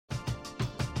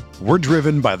We're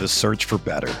driven by the search for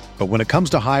better. But when it comes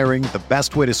to hiring, the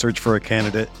best way to search for a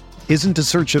candidate isn't to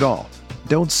search at all.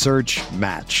 Don't search,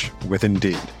 match with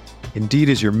Indeed. Indeed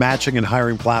is your matching and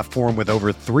hiring platform with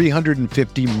over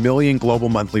 350 million global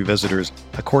monthly visitors,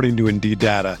 according to Indeed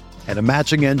data, and a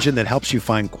matching engine that helps you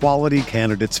find quality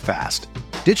candidates fast.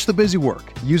 Ditch the busy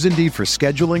work. Use Indeed for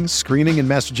scheduling, screening, and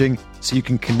messaging so you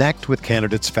can connect with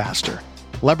candidates faster.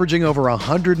 Leveraging over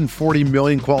 140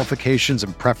 million qualifications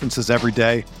and preferences every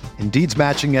day, Indeed's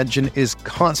matching engine is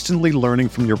constantly learning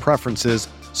from your preferences,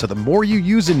 so the more you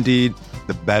use Indeed,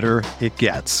 the better it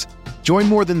gets. Join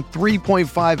more than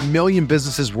 3.5 million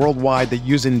businesses worldwide that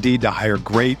use Indeed to hire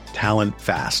great talent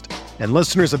fast. And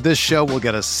listeners of this show will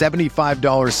get a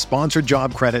 $75 sponsored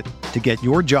job credit to get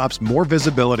your jobs more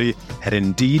visibility at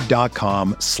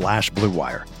Indeed.com/Blue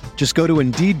Wire. Just go to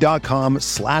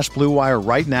Indeed.com/Blue Wire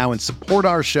right now and support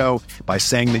our show by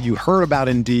saying that you heard about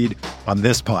Indeed on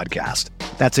this podcast.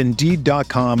 That's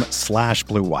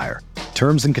Indeed.com/Blue Wire.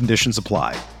 Terms and conditions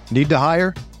apply. Need to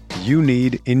hire? You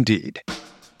need Indeed.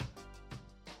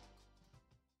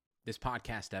 This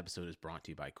podcast episode is brought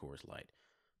to you by Coors Light.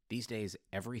 These days,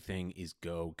 everything is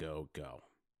go, go, go.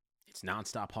 It's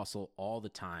nonstop hustle all the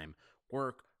time.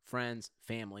 Work, friends,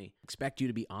 family, expect you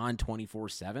to be on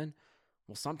 24/7.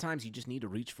 Well, sometimes you just need to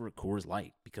reach for a Coors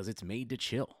Light because it's made to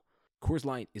chill. Coors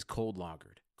Light is cold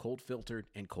lagered, cold filtered,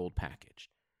 and cold packaged.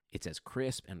 It's as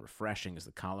crisp and refreshing as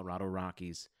the Colorado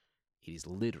Rockies. It is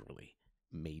literally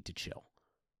made to chill.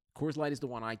 Coors Light is the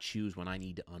one I choose when I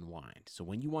need to unwind. So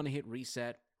when you want to hit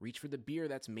reset, reach for the beer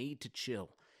that's made to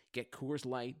chill. Get Coors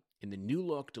Light in the new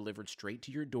look delivered straight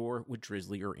to your door with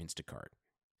Drizzly or Instacart.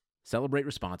 Celebrate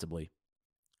responsibly.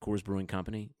 Coors Brewing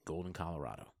Company, Golden,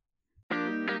 Colorado.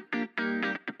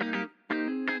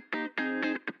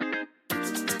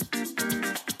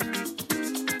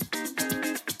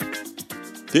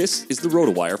 This is the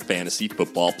RotoWire Fantasy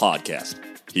Football Podcast.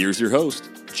 Here's your host,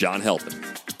 John Halpin.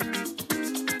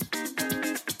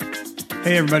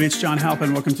 Hey everybody, it's John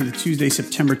Halpin. Welcome to the Tuesday,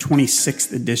 September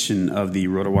 26th edition of the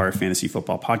RotoWire Fantasy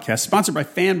Football Podcast, sponsored by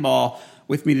Fanball.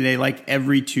 With me today, like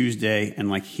every Tuesday, and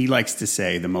like he likes to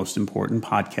say, the most important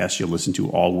podcast you'll listen to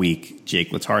all week,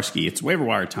 Jake Latarski. It's waiver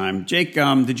wire time. Jake,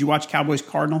 did you watch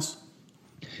Cowboys-Cardinals?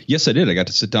 Yes, I did. I got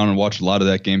to sit down and watch a lot of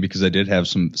that game because I did have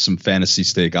some fantasy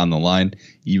stake on the line.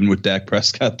 Even with Dak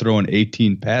Prescott throwing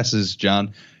 18 passes,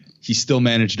 John, he still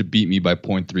managed to beat me by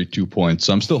 0.32 points.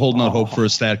 So I'm still holding out hope for a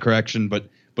stat correction, but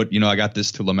you know, I got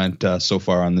this to lament so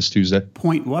far on this Tuesday.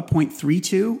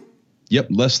 0.32? Yep,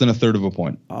 less than a third of a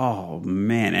point. Oh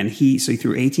man, and he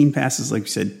threw 18 passes, like you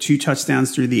said, 2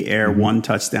 touchdowns through the air, 1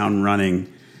 touchdown running.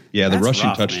 Yeah, the That's rushing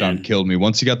rough, touchdown man. killed me.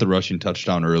 Once he got the rushing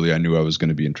touchdown early, I knew I was going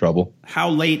to be in trouble. How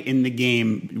late in the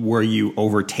game were you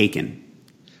overtaken?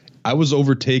 I was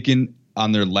overtaken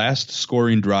on their last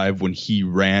scoring drive when he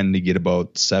ran to get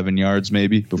about 7 yards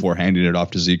maybe before handing it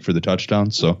off to Zeke for the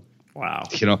touchdown. So, wow.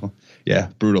 You know, yeah,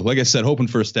 brutal. Like I said, hoping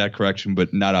for a stat correction,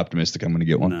 but not optimistic I'm going to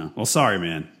get one. No. Well, sorry,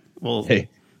 man. Well, hey,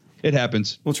 it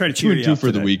happens. We'll try to cheer you 2 up for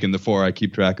today. the week and the 4 I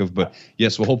keep track of. But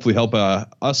yes, we'll hopefully help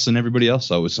us and everybody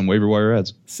else out with some waiver wire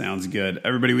ads. Sounds good.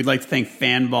 Everybody, we'd like to thank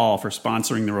Fanball for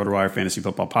sponsoring the RotoWire Fantasy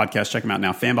Football Podcast. Check them out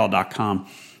now, fanball.com.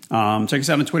 Check us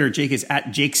out on Twitter. Jake is at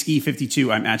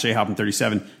JakeSki52. I'm at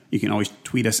JHalpin37. You can always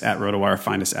tweet us at RotoWire.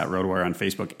 Find us at RotoWire on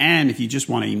Facebook. And if you just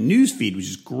want a news feed, which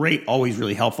is great, always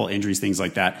really helpful, injuries, things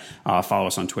like that, follow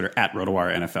us on Twitter at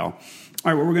RotoWire NFL.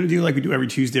 All right, what we're going to do, like we do every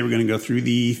Tuesday, we're going to go through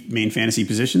the main fantasy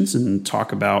positions and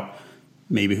talk about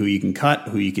maybe who you can cut,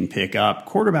 who you can pick up.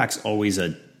 Quarterback's always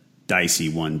a dicey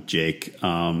one, Jake.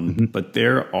 But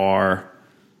there are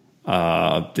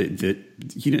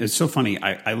it's so funny.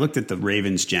 I looked at the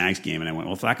Ravens-Jags game and I went,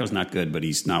 well, Flacco's not good, but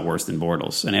he's not worse than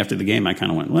Bortles. And after the game, I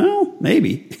kind of went, well,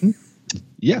 maybe.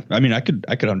 Yeah, I mean, I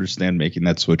could understand making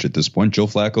that switch at this point. Joe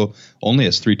Flacco only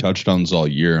has 3 touchdowns all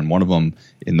year, and one of them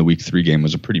in the Week 3 game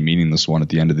was a pretty meaningless one at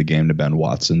the end of the game to Ben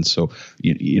Watson. So,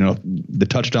 you know, the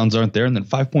touchdowns aren't there. And then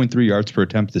 5.3 yards per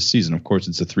attempt this season. Of course,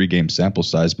 it's a 3-game sample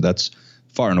size, but that's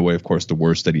far and away, of course, the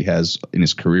worst that he has in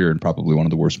his career and probably one of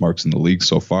the worst marks in the league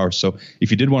so far. So if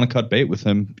you did want to cut bait with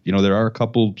him, you know, there are a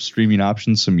couple streaming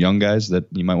options, some young guys that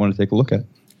you might want to take a look at.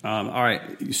 All right.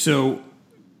 So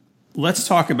let's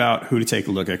talk about who to take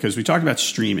a look at, because we talked about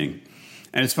streaming.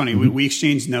 And it's funny, we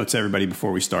exchanged notes, everybody,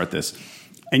 before we start this.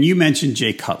 And you mentioned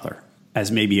Jay Cutler as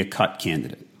maybe a cut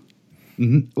candidate.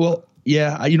 Well,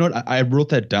 yeah, you know what? I wrote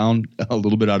that down a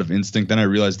little bit out of instinct. Then I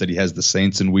realized that he has the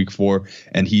Saints in Week 4,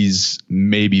 and he's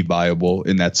maybe viable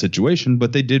in that situation.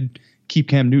 But they did keep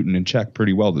Cam Newton in check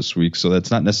pretty well this week. So that's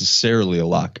not necessarily a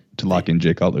lock to lock in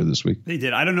Jay Cutler this week. They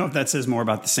did. I don't know if that says more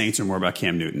about the Saints or more about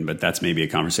Cam Newton, but that's maybe a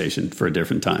conversation for a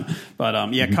different time. But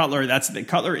Cutler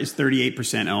is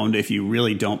 38% owned if you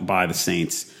really don't buy the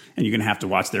Saints. And you're going to have to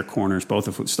watch their corners. Both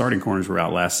of starting corners were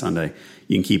out last Sunday.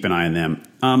 You can keep an eye on them.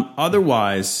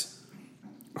 Otherwise,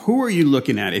 who are you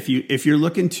looking at? If you're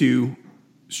looking to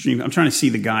stream, I'm trying to see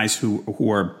the guys who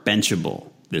are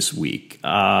benchable this week.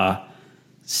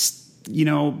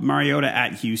 Mariota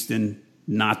at Houston,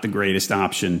 not the greatest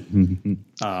option.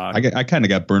 I kind of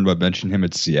got burned by benching him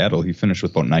at Seattle. He finished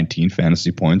with about 19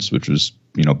 fantasy points, which was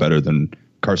better than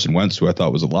Carson Wentz, who I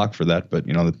thought was a lock for that, but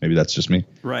maybe that's just me.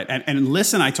 Right. And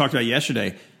listen, I talked about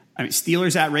yesterday. I mean,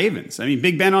 Steelers at Ravens. I mean,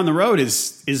 Big Ben on the road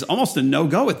is almost a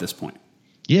no-go at this point.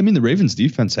 Yeah, I mean, the Ravens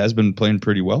defense has been playing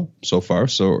pretty well so far.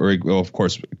 Of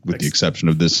course, with the exception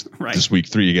of this week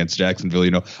 3 against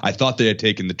Jacksonville. I thought they had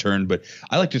taken the turn, but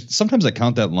sometimes I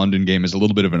count that London game as a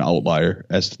little bit of an outlier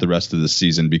as to the rest of the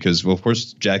season because, of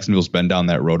course, Jacksonville's been down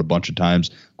that road a bunch of times.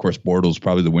 Of course, Bortles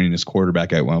probably the winningest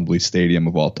quarterback at Wembley Stadium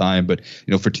of all time. But,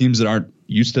 for teams that aren't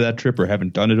used to that trip or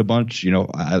haven't done it a bunch,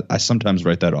 I sometimes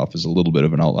write that off as a little bit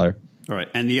of an outlier. All right.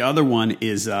 And the other one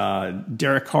is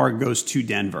Derek Carr goes to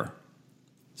Denver.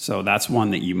 So that's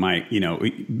one that you might,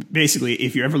 basically,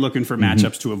 if you're ever looking for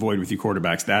matchups to avoid with your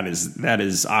quarterbacks, that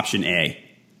is option A.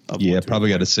 Yeah, probably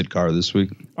got to sit Carr this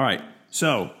week. All right.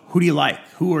 So who do you like?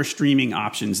 Who are streaming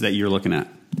options that you're looking at?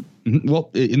 Well,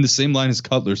 in the same line as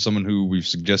Cutler, someone who we've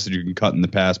suggested you can cut in the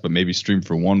past, but maybe stream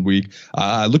for 1 week.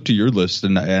 I looked at your list,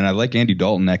 and I like Andy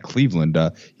Dalton at Cleveland.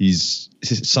 He's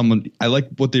someone I like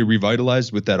what they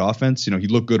revitalized with that offense. He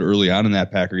looked good early on in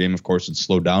that Packer game. Of course, it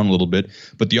slowed down a little bit,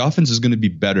 but the offense is going to be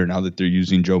better now that they're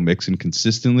using Joe Mixon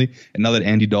consistently, and now that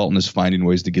Andy Dalton is finding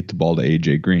ways to get the ball to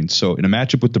A.J. Green. So in a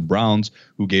matchup with the Browns,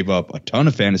 who gave up a ton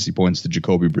of fantasy points to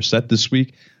Jacoby Brissett this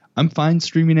week, I'm fine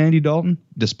streaming Andy Dalton,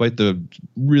 despite the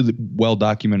really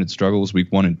well-documented struggles week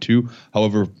 1 and 2.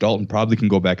 However, Dalton probably can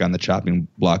go back on the chopping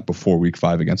block before week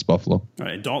 5 against Buffalo. All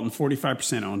right, Dalton,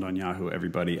 45% owned on Yahoo,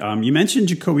 everybody. You mentioned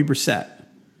Jacoby Brissett.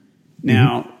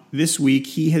 Now, this week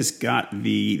he has got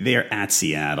they're at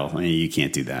Seattle. I mean, you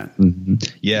can't do that.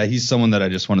 Yeah, he's someone that I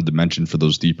just wanted to mention for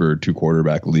those deeper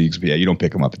 2-quarterback leagues. But yeah, you don't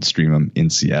pick him up and stream him in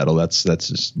Seattle. That's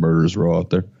just murderer's row out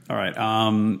there. All right.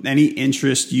 Any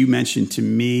interest you mentioned to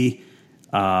me?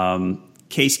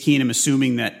 Case Keenum,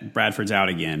 assuming that Bradford's out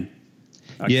again.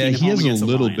 Yeah, he has a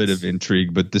little bit of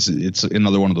intrigue, but it's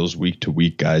another one of those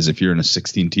week-to-week guys. If you're in a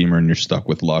 16-teamer and you're stuck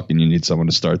with luck and you need someone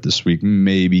to start this week,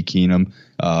 maybe Keenum,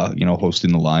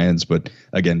 hosting the Lions. But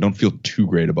again, don't feel too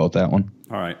great about that one.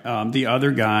 All right. The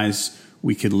other guys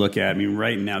we could look at,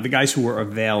 right now, the guys who are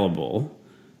available,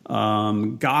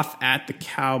 Goff at the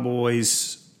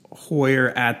Cowboys, Hoyer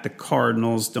at the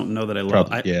Cardinals. Don't know that I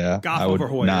love. Goff over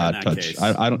Hoyer not in that touch. case.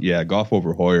 I don't. Yeah, Goff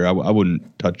over Hoyer. I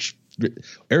wouldn't touch.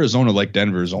 Arizona, like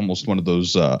Denver, is almost one of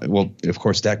those. Of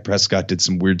course, Dak Prescott did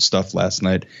some weird stuff last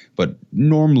night, but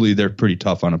normally they're pretty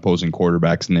tough on opposing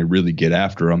quarterbacks and they really get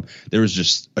after them. There was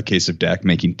just a case of Dak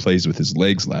making plays with his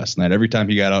legs last night. Every time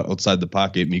he got outside the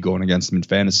pocket, me going against him in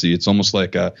fantasy, it's almost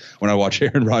like when I watch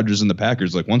Aaron Rodgers and the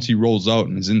Packers. Like once he rolls out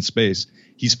and is in space,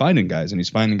 he's finding guys, and he's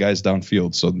finding guys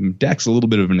downfield. So Dak's a little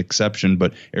bit of an exception,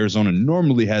 but Arizona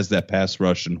normally has that pass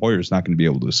rush, and Hoyer's not going to be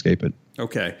able to escape it.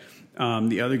 Okay.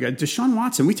 The other guy, Deshaun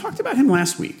Watson, we talked about him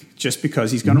last week just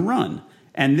because he's going to run.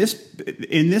 And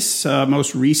in this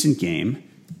most recent game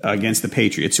against the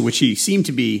Patriots, which he seemed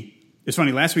to be, it's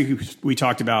funny, last week we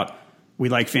talked about we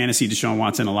like fantasy Deshaun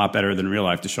Watson a lot better than real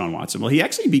life Deshaun Watson. Well, he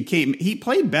actually he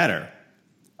played better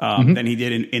than he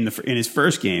did in his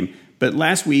first game. But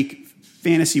last week,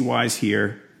 fantasy-wise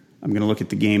here, I'm going to look at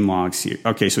the game logs here.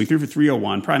 Okay, so he threw for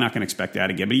 301. Probably not going to expect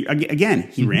that again. But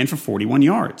he ran for 41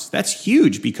 yards. That's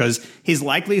huge because his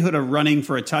likelihood of running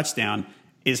for a touchdown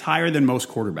is higher than most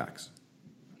quarterbacks.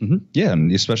 Yeah,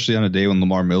 and especially on a day when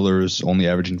Lamar Miller is only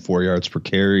averaging 4 yards per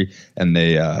carry, and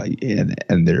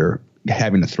they're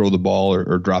having to throw the ball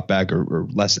or drop back or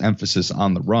less emphasis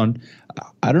on the run.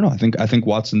 I don't know. I think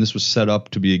Watson, this was set up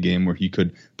to be a game where he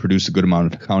could produce a good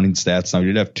amount of counting stats. Now, he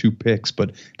did have 2 picks,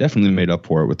 but definitely made up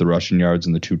for it with the rushing yards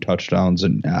and the 2 touchdowns.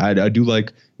 And I do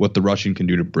like what the rushing can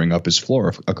do to bring up his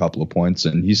floor a couple of points.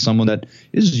 And he's someone that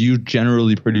is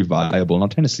generally pretty viable. Now,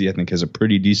 Tennessee, I think, has a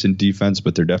pretty decent defense,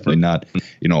 but they're definitely not,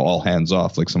 all hands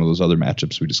off like some of those other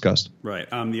matchups we discussed. Right.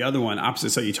 The other one, opposite,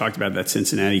 so you talked about that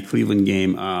Cincinnati-Cleveland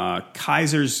game.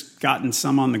 Kaiser's gotten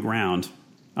some on the ground.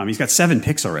 He's got 7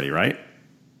 picks already, right?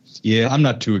 Yeah, I'm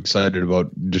not too excited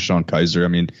about Deshaun Kaiser. I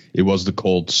mean, it was the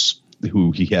Colts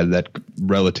who he had that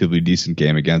relatively decent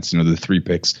game against. The 3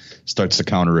 picks starts to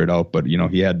counter it out, but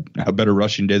he had a better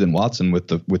rushing day than Watson with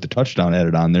the touchdown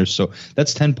added on there. So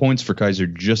that's 10 points for Kaiser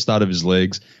just out of his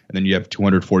legs, and then you have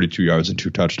 242 yards and 2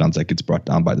 touchdowns. That gets brought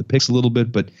down by the picks a little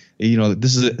bit, but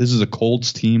this is a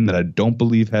Colts team that I don't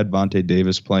believe had Vontae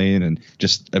Davis playing, and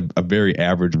just a very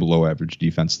average, below average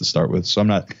defense to start with. So I'm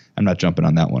not jumping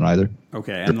on that one either.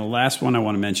 Okay, and the last one I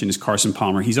want to mention is Carson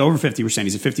Palmer. He's over 50%.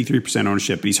 He's at 53%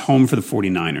 ownership, but he's home for the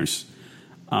 49ers.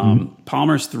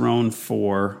 Palmer's thrown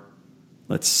for,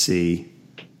 let's say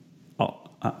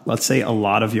a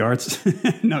lot of yards.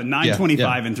 No,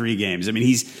 925 in 3 games. I mean,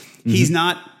 he's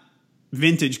not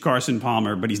vintage Carson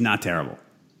Palmer, but he's not terrible.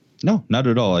 No, not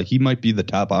at all. He might be the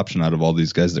top option out of all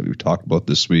these guys that we've talked about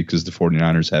this week, because the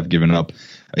 49ers have given up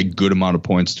a good amount of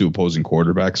points to opposing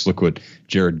quarterbacks. Look what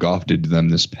Jared Goff did to them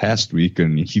this past week,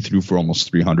 and he threw for almost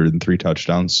 303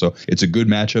 touchdowns. So it's a good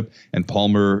matchup. And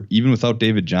Palmer, even without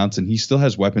David Johnson, he still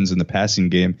has weapons in the passing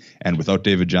game. And without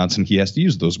David Johnson, he has to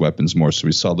use those weapons more. So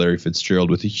we saw Larry Fitzgerald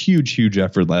with a huge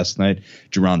effort last night.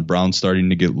 Jerron Brown starting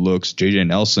to get looks. J.J.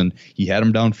 Nelson, he had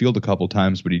him downfield a couple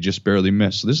times, but he just barely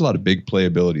missed. So there's a lot of big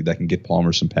playability that can get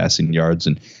Palmer some passing yards.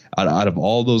 And out of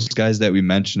all those guys that we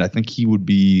mentioned, I think he would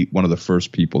be one of the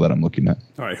first people that I'm looking at.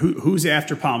 All right, who's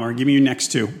after Palmer? Give me your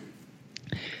next 2.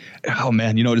 Oh,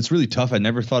 man, it's really tough. I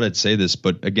never thought I'd say this,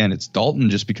 but again, it's Dalton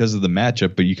just because of the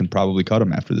matchup, but you can probably cut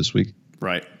him after this week.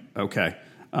 Right, okay.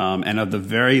 And of the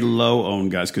very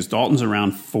low-owned guys, because Dalton's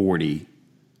around 40,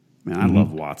 man, I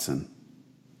love Watson.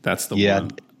 That's the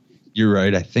one. You're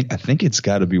right. I think it's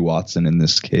got to be Watson in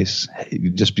this case.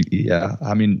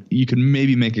 I mean, you can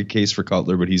maybe make a case for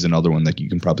Cutler, but he's another one that you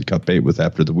can probably cut bait with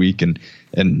after the week. And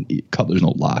Cutler's no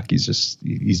lock.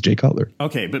 He's Jay Cutler.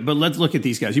 Okay, but let's look at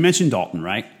these guys. You mentioned Dalton,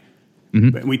 right?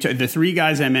 The 3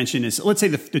 guys I mentioned let's say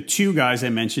the 2 guys I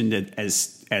mentioned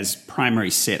as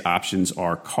primary sit options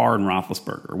are Carr and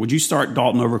Roethlisberger. Would you start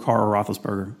Dalton over Carr or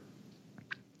Roethlisberger?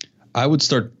 I would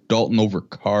start Dalton over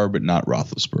Carr, but not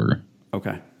Roethlisberger.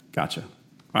 Okay. Gotcha.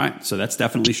 All right, so that's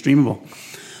definitely streamable.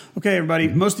 Okay, everybody,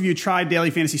 most of you tried daily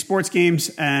fantasy sports games,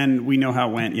 and we know how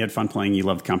it went. You had fun playing, you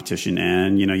loved the competition,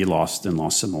 and you lost and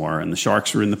lost some more, and the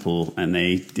Sharks were in the pool, and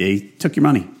they took your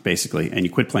money, basically, and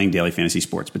you quit playing daily fantasy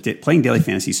sports. But playing daily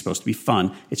fantasy is supposed to be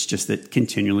fun. It's just that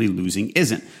continually losing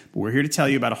isn't. But we're here to tell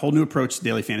you about a whole new approach to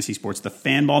daily fantasy sports, the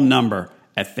Fanball number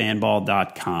at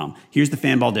fanball.com. Here's the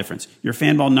Fanball difference. Your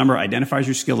Fanball number identifies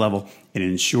your skill level and it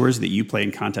ensures that you play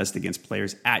in contests against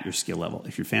players at your skill level.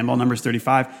 If your Fanball number is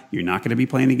 35, you're not going to be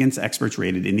playing against experts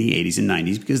rated in the 80s and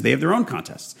 90s because they have their own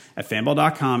contests. At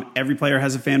fanball.com, every player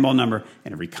has a Fanball number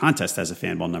and every contest has a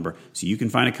Fanball number, so you can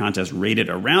find a contest rated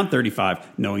around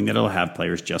 35 knowing that it'll have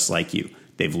players just like you.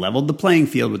 They've leveled the playing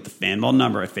field with the Fanball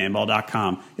number at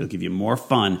fanball.com. It'll give you more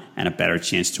fun and a better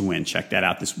chance to win. Check that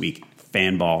out this week.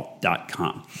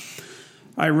 Fanball.com. All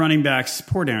right, running backs.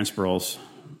 Poor Darren Sproles.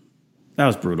 That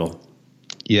was brutal.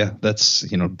 Yeah, that's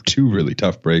 2 really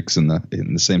tough breaks in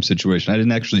the same situation. I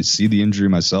didn't actually see the injury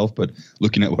myself, but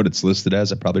looking at what it's listed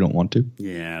as, I probably don't want to.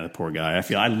 Yeah, the poor guy.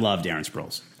 I love Darren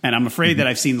Sproles, and I'm afraid that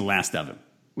I've seen the last of him.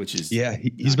 Which is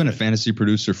he's been a fantasy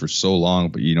producer for so long,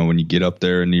 but when you get up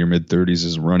there into your mid 30s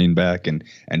as a running back and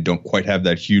don't quite have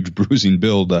that huge bruising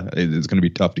build, it's going to be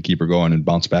tough to keep her going and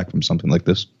bounce back from something like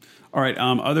this. All right,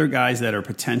 other guys that are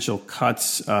potential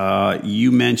cuts.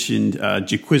 You mentioned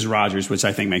Jacquizz Rodgers, which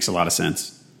I think makes a lot of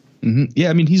sense. Mm-hmm. Yeah,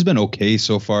 I mean, he's been okay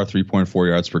so far, 3.4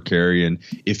 yards per carry. And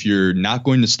if you're not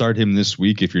going to start him this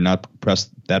week, if you're not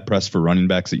pressed for running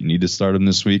backs that you need to start him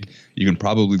this week, you can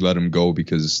probably let him go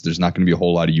because there's not going to be a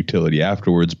whole lot of utility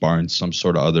afterwards, barring some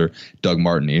sort of other Doug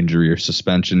Martin injury or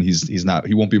suspension. He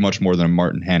won't be much more than a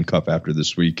Martin handcuff after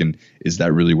this week. And is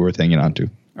that really worth hanging on to?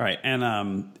 All right,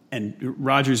 and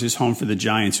Rodgers is home for the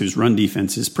Giants, whose run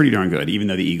defense is pretty darn good, even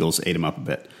though the Eagles ate him up a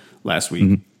bit last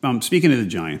week. Mm-hmm. Speaking of the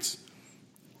Giants,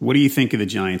 what do you think of the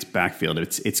Giants' backfield?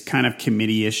 It's kind of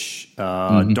committee-ish.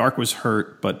 Dark was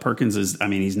hurt, but Perkins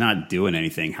he's not doing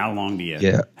anything. How long do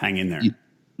you hang in there?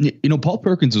 Paul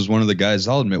Perkins was one of the guys,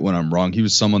 I'll admit when I'm wrong, he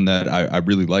was someone that I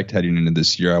really liked heading into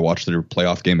this year. I watched their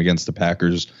playoff game against the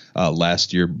Packers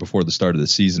last year before the start of the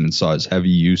season and saw his heavy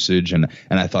usage, and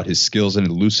I thought his skills and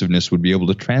elusiveness would be able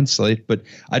to translate, but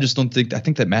I just don't think – I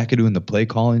think that McAdoo and the play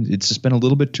calling, it's just been a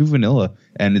little bit too vanilla,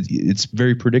 and it's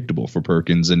very predictable for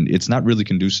Perkins, and it's not really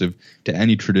conducive to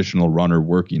any traditional runner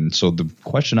working. So the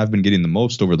question I've been getting the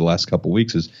most over the last couple of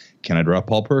weeks is, can I drop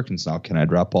Paul Perkins now? Can I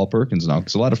drop Paul Perkins now?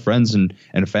 Because a lot of friends and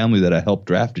family that I helped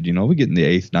drafted, we get in the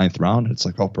 8th, 9th round. It's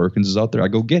like, oh, Perkins is out there. I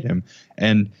go get him.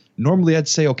 And normally I'd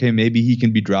say, okay, maybe he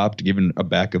can be dropped given a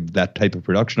back of that type of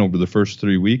production over the first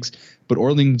 3 weeks. But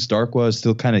Orleans Darkwa is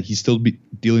still he's still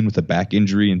dealing with a back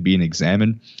injury and being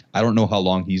examined. I don't know how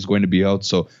long he's going to be out.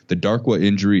 So the Darkwa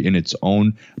injury in its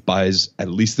own buys at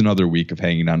least another week of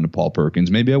hanging on to Paul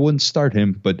Perkins. Maybe I wouldn't start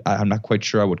him, but I'm not quite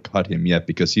sure I would cut him yet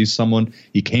because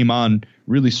he came on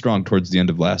really strong towards the end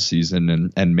of last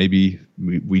season, and maybe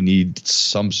we need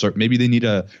maybe they need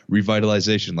a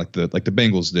revitalization like the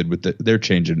Bengals did with their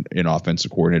change in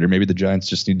offensive coordinator. Maybe the Giants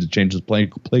just need to change the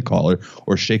play caller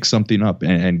or shake something up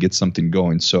and get something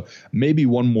going. So maybe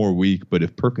one more week, but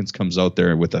if Perkins comes out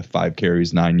there with a 5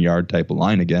 carries, 9-yard type of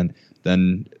line again,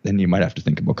 then you might have to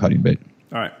think about cutting bait.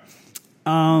 All right.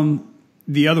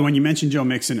 The other one, you mentioned Joe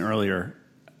Mixon earlier.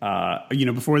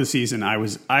 Before the season, I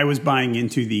was buying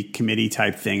into the committee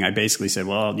type thing. I basically said,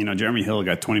 well, Jeremy Hill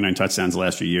got 29 touchdowns the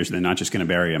last few years, and they're not just going to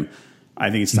bury him. I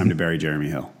think it's time to bury Jeremy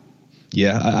Hill.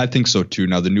 Yeah, I think so too.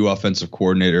 Now, the new offensive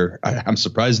coordinator, I'm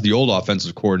surprised the old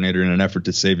offensive coordinator, in an effort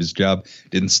to save his job,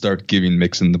 didn't start giving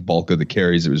Mixon the bulk of the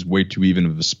carries. It was way too even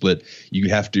of a split. You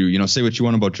have to, say what you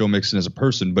want about Joe Mixon as a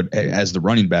person, but as the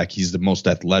running back, he's the most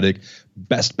athletic,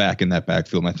 best back in that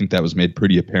backfield. And I think that was made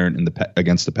pretty apparent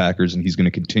against the Packers, and he's going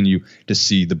to continue to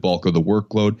see the bulk of the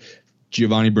workload.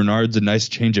 Giovanni Bernard's a nice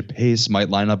change of pace, might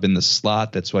line up in the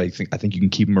slot. That's why I think you can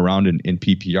keep him around in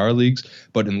PPR leagues.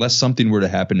 But unless something were to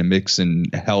happen to Mixon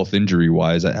health injury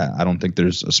wise, I don't think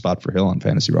there's a spot for Hill on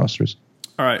fantasy rosters.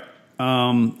 All right.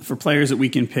 For players that we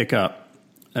can pick up,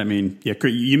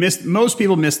 most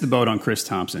people missed the boat on Chris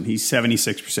Thompson. He's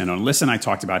 76% on. Listen, I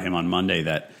talked about him on Monday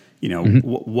that,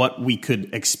 what we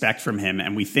could expect from him.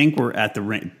 And we think we're at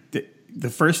the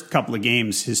first couple of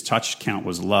games, his touch count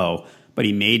was low, but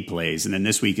he made plays. And then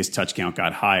this week his touch count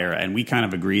got higher. And we kind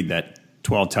of agreed that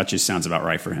 12 touches sounds about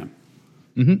right for him.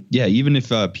 Mm-hmm. Yeah, even if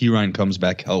Pirine comes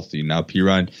back healthy. Now,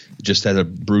 Pirine just had a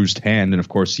bruised hand, and of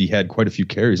course, he had quite a few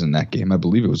carries in that game. I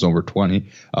believe it was over 20.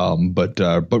 But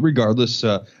regardless,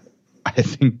 I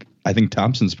think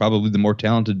Thompson's probably the more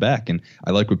talented back, and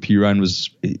I like what Pirine was.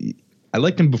 I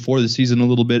liked him before the season a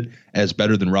little bit as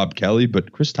better than Rob Kelly,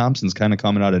 but Chris Thompson's kind of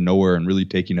coming out of nowhere and really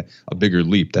taking a bigger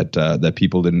leap that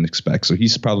people didn't expect. So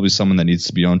he's probably someone that needs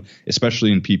to be owned,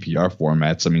 especially in PPR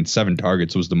formats. I mean, 7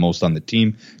 targets was the most on the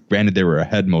team. Granted, they were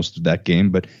ahead most of that game,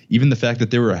 but even the fact that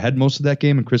they were ahead most of that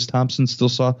game and Chris Thompson still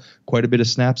saw quite a bit of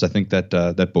snaps, I think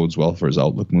that bodes well for his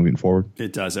outlook moving forward.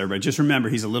 It does, everybody. Just remember,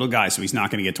 he's a little guy, so he's not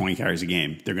going to get 20 carries a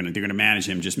game. They're going to manage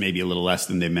him just maybe a little less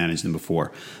than they've managed him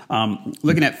before.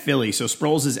 Looking at Philly, so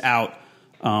Sproles is out.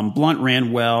 Blunt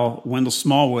ran well. Wendell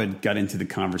Smallwood got into the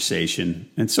conversation,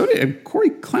 and so did Corey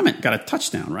Clement. Got a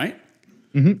touchdown, right?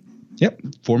 Mm-hmm. Yep.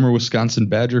 Former Wisconsin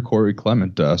Badger Corey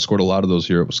Clement scored a lot of those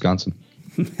here at Wisconsin.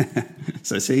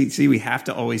 So see, we have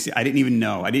to always. I didn't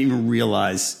even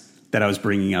realize that I was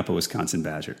bringing up a Wisconsin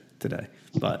Badger today.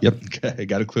 But yep, I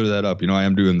got to clear that up. I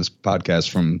am doing this podcast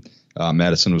from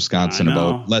Madison, Wisconsin,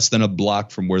 about less than a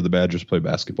block from where the Badgers play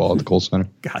basketball at the Kohl Center.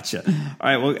 Gotcha. All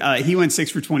right. Well, he went 6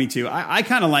 for 22. I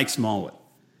kind of like Smallwood,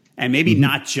 and maybe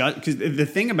not just because the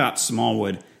thing about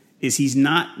Smallwood is he's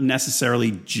not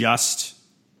necessarily just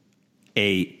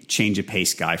a change of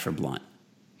pace guy for Blunt.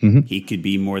 Mm-hmm. He could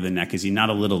be more than that because he's not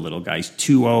a little guy. He's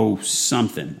 2.0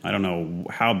 something. I don't know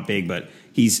how big, but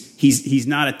he's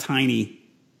not a tiny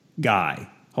guy.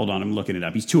 Hold on, I'm looking it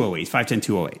up. He's 208. He's 5'10",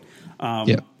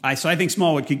 208. So I think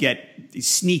Smallwood could get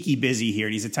sneaky busy here.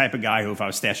 And he's the type of guy who, if I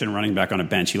was stashing a running back on a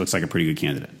bench, he looks like a pretty good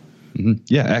candidate. Mm-hmm.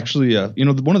 Yeah, actually,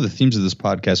 one of the themes of this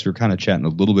podcast, we were kind of chatting a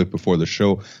little bit before the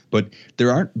show, but there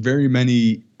aren't very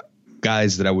many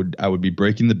guys that I would be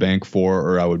breaking the bank for,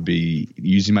 or I would be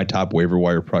using my top waiver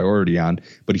wire priority on.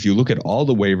 But if you look at all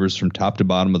the waivers from top to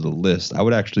bottom of the list, I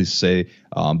would actually say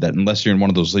that unless you're in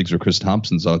one of those leagues where Chris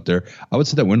Thompson's out there, I would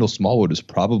say that Wendell Smallwood is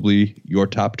probably your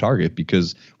top target,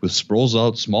 because with Sproles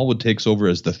out, Smallwood takes over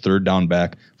as the third down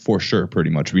back for sure, pretty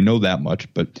much. We know that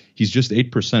much, but he's just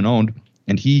 8% owned,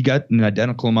 and he got an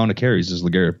identical amount of carries as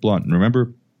LeGarrette Blount. And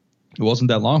remember, it wasn't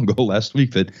that long ago last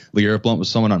week that LeGarrette Blount was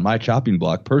someone on my chopping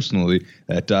block personally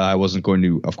that I wasn't going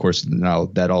to. Of course, now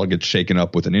that all gets shaken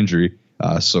up with an injury.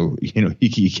 So,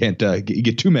 he can't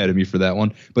get too mad at me for that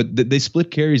one. But they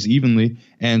split carries evenly,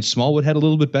 and Smallwood had a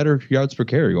little bit better yards per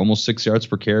carry, almost 6 yards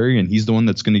per carry. And he's the one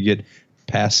that's going to get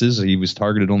passes. He was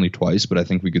targeted only twice, but I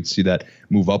think we could see that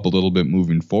move up a little bit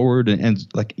moving forward. And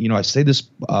I say this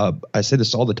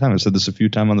all the time. I've said this a few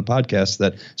times on the podcast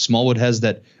that Smallwood has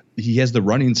that he has the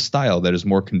running style that is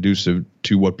more conducive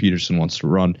to what Peterson wants to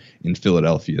run in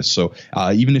Philadelphia. So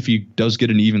even if he does get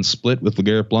an even split with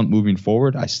LeGarrette Blount moving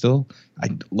forward, I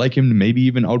like him to maybe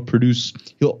even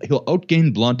outproduce. He'll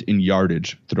outgain Blount in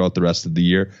yardage throughout the rest of the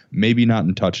year. Maybe not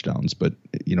in touchdowns, but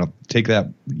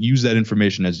use that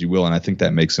information as you will, and I think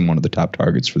that makes him one of the top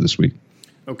targets for this week.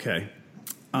 Okay.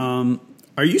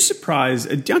 Are you surprised?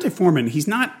 D'Onta Foreman, he's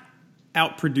not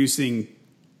outproducing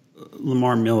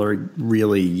Lamar Miller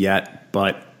really yet,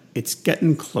 but it's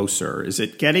getting closer. Is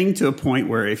it getting to a point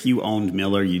where if you owned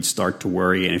Miller, you'd start to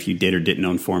worry, and if you did or didn't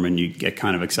own Foreman, you'd get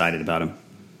kind of excited about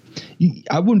him?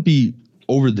 I wouldn't be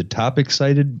over the top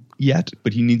excited yet,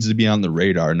 but he needs to be on the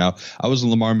radar. Now, I was a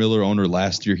Lamar Miller owner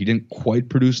last year. He didn't quite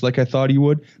produce like I thought he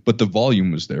would, but the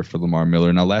volume was there for Lamar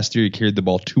Miller. Now, last year he carried the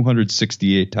ball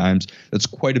 268 times. That's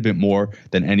quite a bit more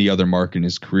than any other mark in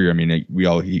his career. I mean,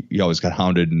 he always got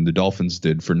hounded, and the Dolphins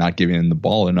did, for not giving him the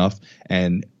ball enough.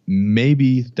 And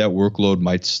maybe that workload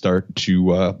might start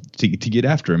to get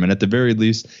after him. And at the very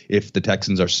least, if the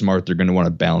Texans are smart, they're going to want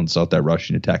to balance out that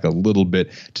rushing attack a little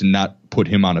bit to not put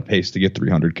him on a pace to get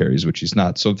 300 carries, which he's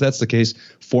not. So if that's the case,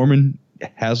 Foreman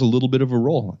has a little bit of a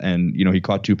role. And, he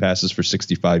caught 2 passes for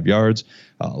 65 yards.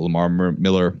 Lamar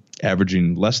Miller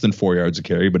averaging less than 4 yards a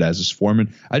carry, but as is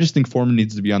Foreman. I just think Foreman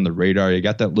needs to be on the radar. You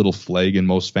got that little flag in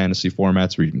most fantasy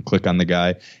formats where you can click on the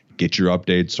guy, get your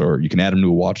updates, or you can add him to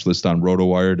a watch list on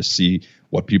RotoWire to see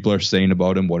what people are saying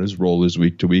about him, what his role is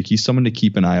week to week. He's someone to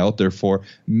keep an eye out there for.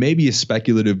 Maybe a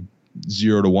speculative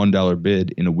 $0 to $1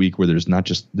 bid in a week where there's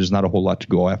not a whole lot to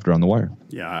go after on the wire.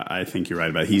 Yeah, I think you're right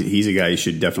about it. He's a guy you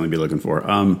should definitely be looking for.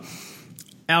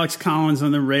 Alex Collins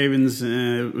on the Ravens,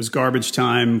 it was garbage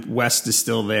time. West is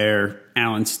still there.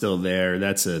 Allen's still there.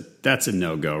 That's a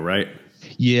no-go, right?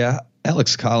 Yeah.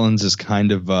 Alex Collins is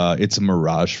kind of it's a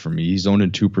mirage for me. He's owned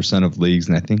in 2% of leagues,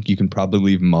 and I think you can probably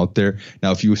leave him out there.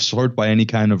 Now, if you sort by any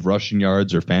kind of rushing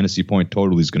yards or fantasy point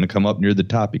total, he's going to come up near the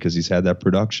top because he's had that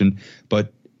production.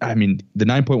 But I mean, the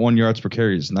 9.1 yards per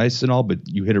carry is nice and all, but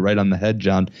you hit it right on the head,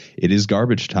 John. It is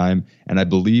garbage time, and I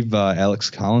believe Alex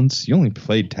Collins, he only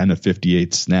played 10 of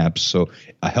 58 snaps, so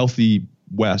a healthy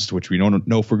West, which we don't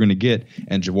know if we're going to get,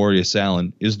 and Javorius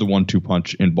Allen is the 1-2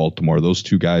 punch in Baltimore. Those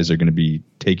two guys are going to be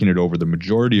taking it over the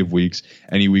majority of weeks.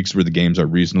 Any weeks where the games are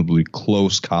reasonably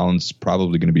close, Collins is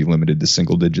probably going to be limited to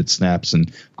single-digit snaps, and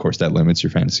of course that limits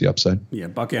your fantasy upside. Yeah,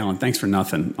 Buck Allen, thanks for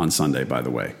nothing on Sunday, by the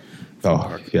way.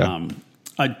 Yeah.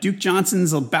 Duke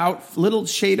Johnson's about little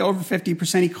shade over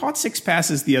 50%. He caught 6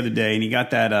 passes the other day, and he got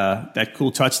that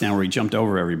cool touchdown where he jumped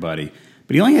over everybody.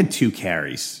 But he only had 2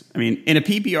 carries. I mean, in a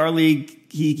PPR league,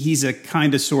 he's a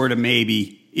kind of sort of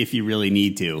maybe if you really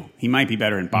need to. He might be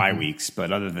better in bye weeks,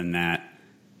 but other than that,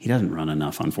 he doesn't run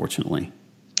enough, unfortunately.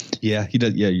 Yeah, he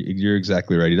does. Yeah, you're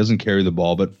exactly right. He doesn't carry the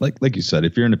ball, but like you said,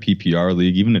 if you're in a PPR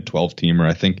league, even a 12-teamer,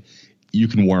 I think you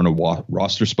can warrant a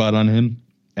roster spot on him,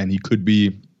 and he could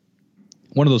be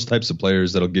one of those types of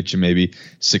players that'll get you maybe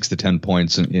 6 to 10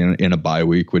 points in a bye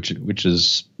week, which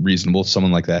is reasonable.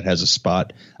 Someone like that has a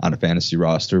spot on a fantasy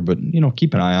roster, but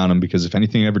keep an eye on him, because if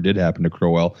anything ever did happen to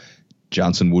Crowell,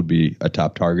 Johnson would be a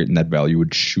top target and that value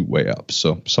would shoot way up.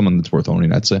 So someone that's worth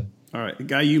owning, I'd say. All right. The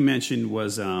guy you mentioned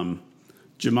was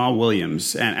Jamal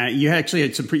Williams, and you actually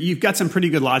had you've got some pretty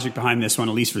good logic behind this one,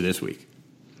 at least for this week.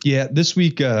 Yeah, this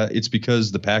week it's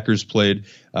because the Packers played.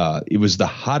 It was the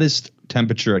hottest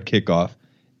temperature at kickoff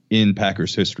in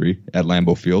Packers history at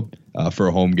Lambeau Field for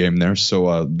a home game there.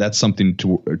 So that's something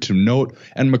to note.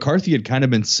 And McCarthy had kind of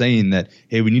been saying that,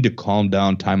 hey, we need to calm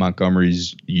down Ty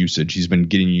Montgomery's usage. He's been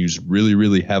getting used really,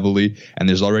 really heavily. And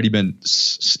there's already been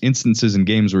instances in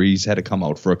games where he's had to come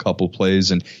out for a couple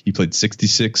plays. And he played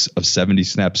 66 of 70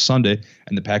 snaps Sunday.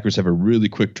 And the Packers have a really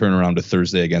quick turnaround to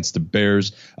Thursday against the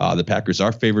Bears. The Packers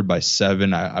are favored by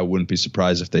 7. I wouldn't be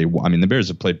surprised if the Bears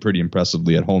have played pretty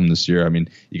impressively at home this year. I mean,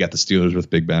 you got the Steelers with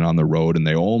Big Ben on the road, and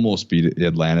they almost beat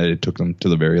Atlanta. It took them to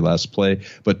the very last play.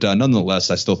 But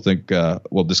nonetheless, I still think,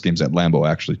 this game's at Lambeau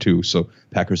actually too. So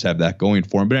Packers have that going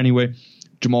for them. But anyway,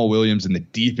 Jamal Williams in the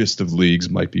deepest of leagues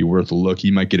might be worth a look.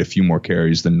 He might get a few more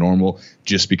carries than normal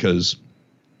just because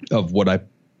of what I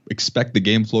expect the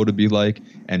game flow to be like,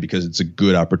 and because it's a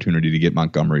good opportunity to get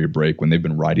Montgomery a break when they've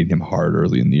been riding him hard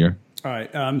early in the year. All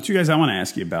right, 2 guys I want to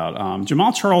ask you about.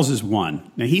 Jamal Charles is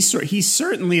 1. Now, he's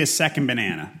certainly a second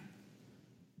banana,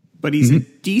 but he's a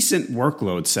decent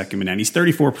workload second banana. He's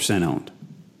 34% owned.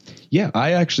 Yeah,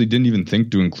 I actually didn't even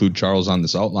think to include Charles on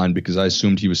this outline because I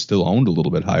assumed he was still owned a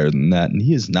little bit higher than that, and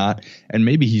he is not. And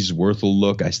maybe he's worth a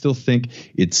look. I still think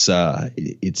it's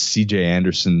C.J.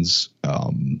 Anderson's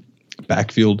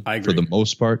backfield for the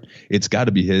most part. It's got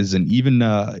to be his, and even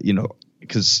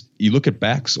because you look at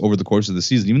backs over the course of the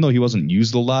season, even though he wasn't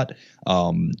used a lot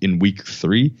in week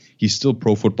 3, he's still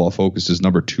Pro Football Focus is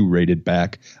number 2 rated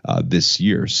back this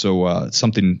year. So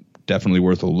something definitely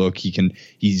worth a look.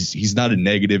 He's not a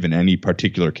negative in any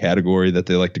particular category that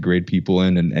they like to grade people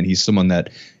in. And he's someone that,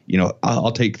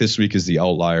 I'll take this week as the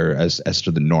outlier as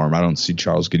to the norm. I don't see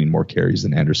Charles getting more carries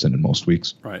than Anderson in most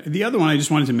weeks. Right. The other one I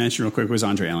just wanted to mention real quick was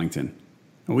Andre Ellington.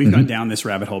 We've gone down this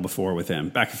rabbit hole before with him.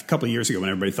 Back a couple of years ago when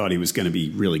everybody thought he was going to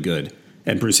be really good,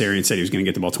 and Bruce Arians said he was going to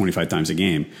get the ball 25 times a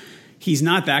game. He's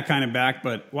not that kind of back,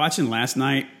 but watching last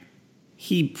night,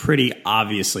 he pretty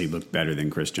obviously looked better than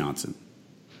Chris Johnson.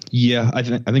 Yeah, I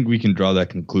think we can draw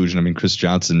that conclusion. I mean, Chris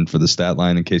Johnson, for the stat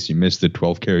line, in case you missed it,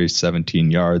 12 carries,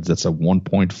 17 yards. That's a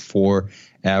 1.4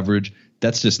 average.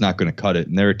 That's just not going to cut it.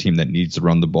 And they're a team that needs to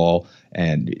run the ball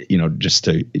and, just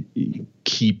to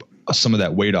keep some of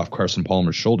that weight off Carson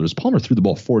Palmer's shoulders. Palmer threw the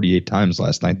ball 48 times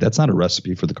last night. That's not a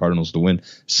recipe for the Cardinals to win.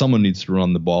 Someone needs to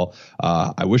run the ball.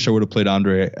 I wish I would have played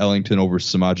Andre Ellington over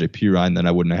Samaje Perine. Then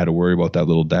I wouldn't have had to worry about that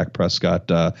little Dak Prescott,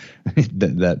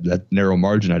 that narrow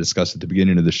margin I discussed at the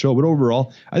beginning of the show. But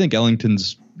overall, I think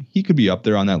he could be up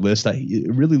there on that list. It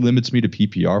really limits me to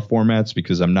PPR formats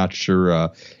because I'm not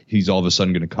sure he's all of a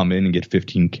sudden going to come in and get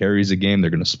 15 carries a game. They're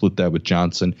going to split that with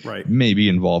Johnson. Right. Maybe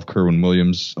involve Kerwin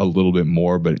Williams a little bit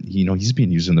more, but he's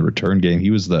being used in the return game. He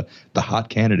was the hot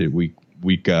candidate week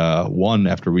 1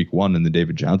 after week 1 in the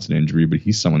David Johnson injury, but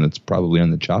he's someone that's probably on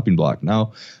the chopping block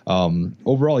now.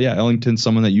 Overall, yeah, Ellington's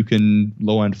someone that you can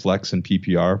low end flex in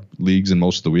PPR leagues in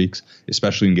most of the weeks,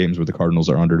 especially in games where the Cardinals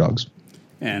are underdogs.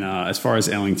 And as far as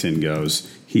Ellington goes,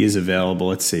 he is available.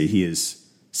 Let's see, he is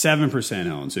 7%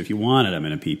 owned. So if you wanted him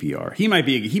in a PPR, he might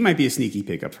be a sneaky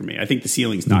pickup for me. I think the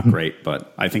ceiling's not great,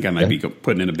 but I think I might be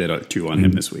putting in a bit or two on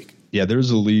him this week. Yeah, there's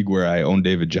a league where I own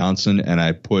David Johnson, and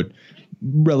I put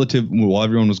while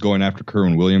everyone was going after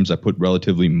Kerwin Williams, I put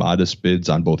relatively modest bids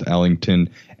on both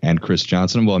Ellington and Chris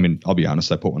Johnson. Well, I mean, I'll be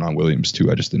honest, I put one on Williams too.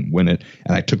 I just didn't win it.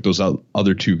 And I took those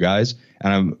other 2 guys.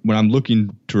 And when I'm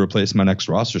looking to replace my next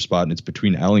roster spot and it's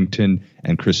between Ellington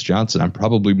and Chris Johnson, I'm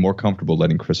probably more comfortable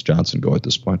letting Chris Johnson go at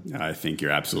this point. I think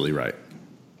you're absolutely right.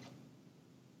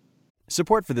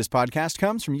 Support for this podcast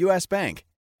comes from U.S. Bank.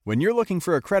 When you're looking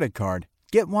for a credit card,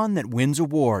 get one that wins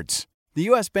awards. The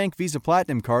U.S. Bank Visa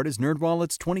Platinum Card is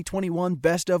NerdWallet's 2021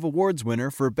 Best of Awards winner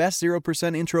for Best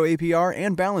 0% Intro APR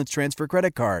and Balance Transfer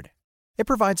Credit Card. It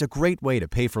provides a great way to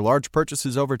pay for large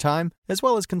purchases over time, as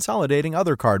well as consolidating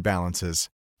other card balances.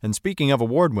 And speaking of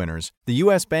award winners, the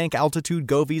U.S. Bank Altitude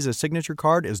Go Visa Signature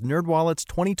Card is NerdWallet's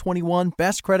 2021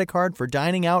 Best Credit Card for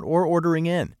dining out or ordering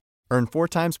in. Earn 4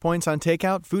 times points on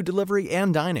takeout, food delivery,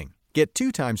 and dining. Get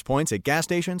 2 times points at gas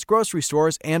stations, grocery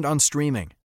stores, and on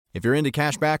streaming. If you're into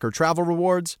cashback or travel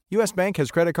rewards, U.S. Bank has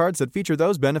credit cards that feature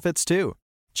those benefits too.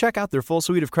 Check out their full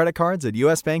suite of credit cards at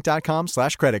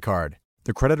usbank.com/creditcard.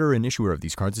 The creditor and issuer of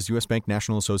these cards is U.S. Bank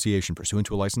National Association, pursuant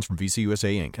to a license from Visa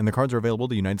USA Inc., and the cards are available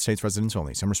to United States residents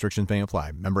only. Some restrictions may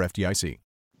apply. Member FDIC.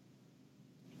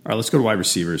 All right, let's go to wide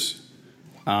receivers.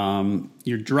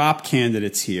 Your drop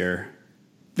candidates here.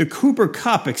 The Cooper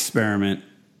Kupp experiment,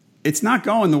 it's not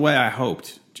going the way I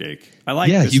hoped, Jake. I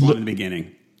liked this one in the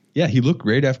beginning. Yeah, he looked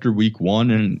great after week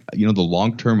 1, and the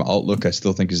long-term outlook I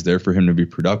still think is there for him to be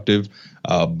productive.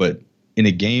 But in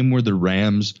a game where the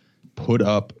Rams put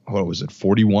up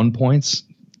 41 points?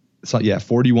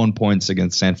 41 points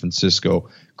against San Francisco.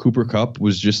 Cooper Kupp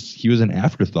was an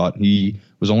afterthought. He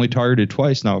was only targeted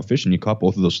twice. Now efficient, he caught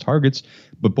both of those targets,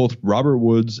 but both Robert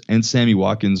Woods and Sammy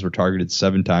Watkins were targeted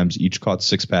 7 times. Each caught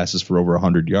 6 passes for over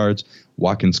 100 yards.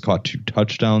 Watkins caught 2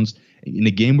 touchdowns. In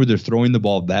a game where they're throwing the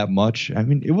ball that much, I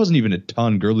mean, it wasn't even a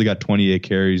ton. Gurley got 28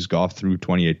 carries, Goff threw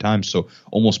 28 times, so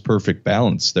almost perfect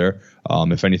balance there.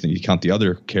 If anything, you count the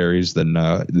other carries, then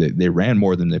they ran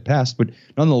more than they passed. But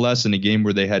nonetheless, in a game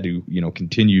where they had to,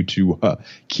 continue to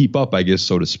keep up, I guess,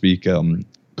 so to speak,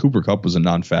 Cooper Kupp was a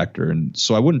non-factor. And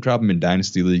so I wouldn't drop him in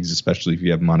dynasty leagues, especially if you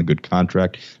have him on a good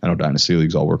contract. I know dynasty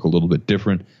leagues all work a little bit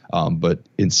different. But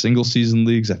in single season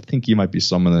leagues, I think he might be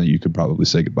someone that you could probably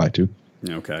say goodbye to.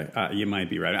 Okay, you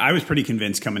might be right. I was pretty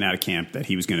convinced coming out of camp that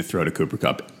he was going to throw to Cooper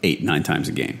Kupp 8-9 times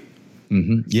a game.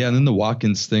 Mm-hmm. Yeah, and then the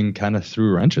Watkins thing kind of threw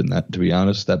a wrench in that. To be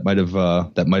honest, that might have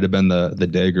been the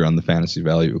dagger on the fantasy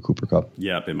value of Cooper Kupp.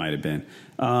 Yep, it might have been.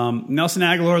 Nelson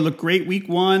Aguilar looked great week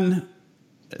 1.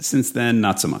 Since then,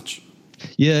 not so much.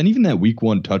 Yeah, and even that week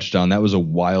 1 touchdown, that was a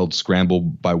wild scramble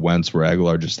by Wentz where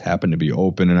Aguilar just happened to be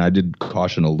open, and I did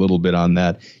caution a little bit on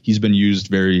that. He's been used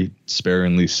very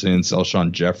sparingly since.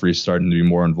 Alshon Jeffrey starting to be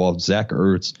more involved. Zach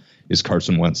Ertz is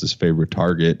Carson Wentz's favorite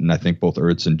target, and I think both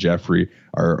Ertz and Jeffrey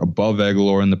are above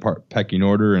Aguilar in the pecking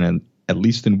order, and at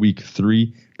least in week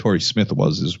 3. Torrey Smith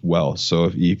was as well.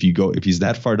 So if he's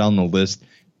that far down the list,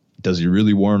 does he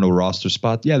really warrant a roster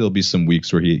spot? Yeah, there'll be some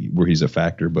weeks where he's a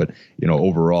factor, but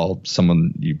overall,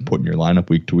 someone you put in your lineup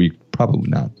week to week, probably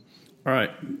not. All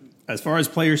right. As far as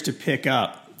players to pick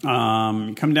up,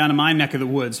 come down to my neck of the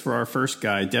woods for our first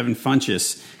guy, Devin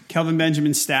Funchess. Kelvin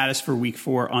Benjamin's status for week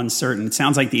 4 uncertain. It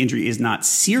sounds like the injury is not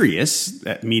serious,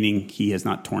 meaning he has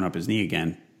not torn up his knee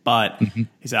again, but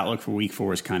his outlook for week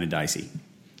 4 is kind of dicey.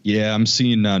 Yeah, I'm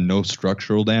seeing no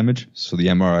structural damage. So the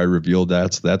MRI revealed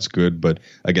that, so that's good. But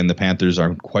again, the Panthers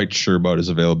aren't quite sure about his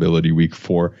availability week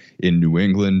 4 in New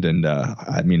England. And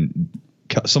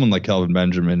someone like Kelvin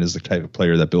Benjamin is the type of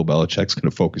player that Bill Belichick's going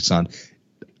to focus on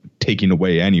taking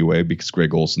away anyway, because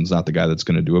Greg Olson's not the guy that's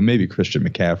going to do it. Maybe Christian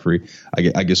McCaffrey.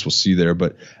 I guess we'll see there.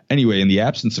 But anyway, in the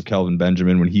absence of Kelvin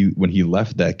Benjamin, when he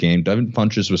left that game, Devin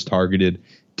Funchess was targeted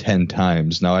 10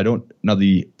 times. Now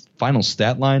the final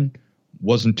stat line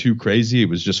wasn't too crazy. It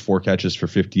was just 4 catches for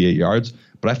 58 yards,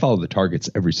 but I follow the targets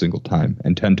every single time.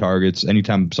 And 10 targets,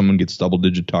 anytime someone gets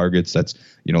double-digit targets, that's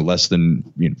less than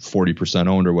 40%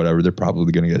 owned or whatever, they're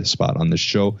probably going to get a spot on this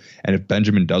show. And if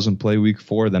Benjamin doesn't play week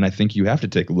 4, then I think you have to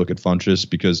take a look at Funchess,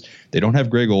 because they don't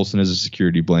have Greg Olson as a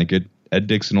security blanket. Ed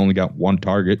Dixon only got 1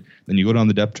 target. Then you go down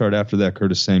the depth chart after that,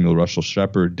 Curtis Samuel, Russell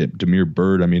Shepard, Damiere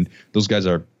Byrd. I mean, those guys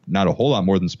are not a whole lot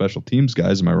more than special teams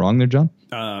guys. Am I wrong there, John?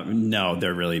 No,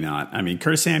 they're really not. I mean,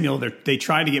 Curtis Samuel, they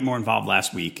tried to get more involved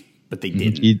last week, but they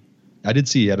didn't. I did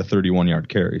see he had a 31-yard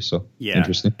carry, so yeah,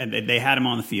 interesting. And they had him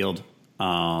on the field.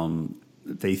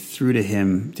 They threw to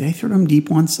him. Did they throw to him deep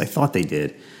once? I thought they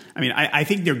did. I mean, I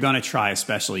think they're going to try,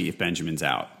 especially if Benjamin's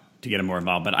out, to get him more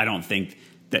involved. But I don't think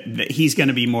that he's going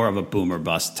to be more of a boom or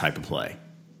bust type of play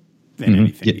than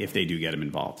anything if they do get him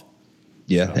involved.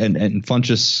 Yeah, so. and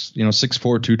Funchess, 6'4",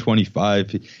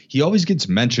 225. He always gets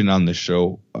mentioned on the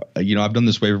show. I've done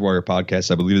this waiver wire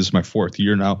podcast. I believe this is my 4th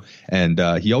year now, and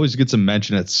he always gets a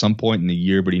mention at some point in the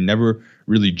year, but he never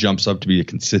really jumps up to be a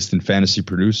consistent fantasy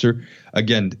producer.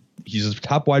 Again, he's a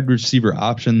top wide receiver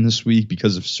option this week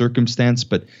because of circumstance,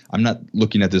 but I'm not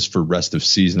looking at this for rest of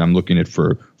season. I'm looking at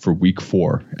for week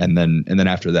 4, and then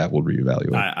after that we'll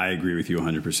reevaluate. I agree with you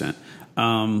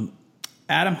 100%.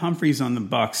 Adam Humphries on the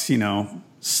Bucs,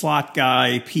 slot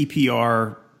guy,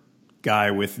 PPR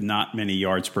guy with not many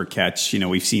yards per catch.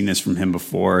 We've seen this from him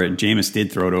before. Jameis did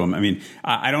throw to him. I mean,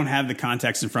 I don't have the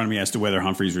context in front of me as to whether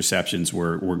Humphries' receptions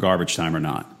were garbage time or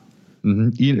not.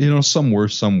 Mm-hmm. Some were,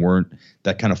 some weren't.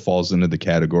 That kind of falls into the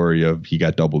category of he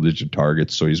got double-digit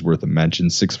targets, so he's worth a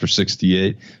mention. 6 for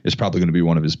 68 is probably going to be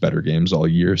one of his better games all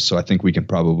year. So I think we can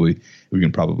probably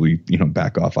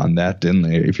back off on that. And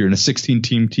if you're in a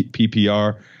 16-team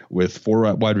PPR with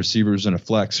 4 wide receivers and a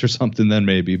flex or something, then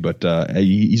maybe. But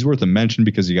he's worth a mention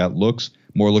because he got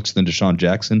more looks than Deshaun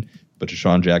Jackson. But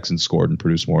Deshaun Jackson scored and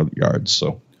produced more yards,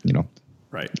 so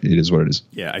Right. It is what it is.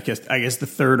 Yeah, I guess the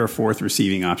 3rd or 4th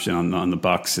receiving option on the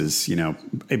Bucs is,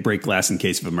 a break glass in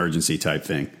case of emergency type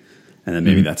thing. And then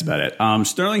maybe that's about it.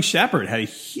 Sterling Shepard had a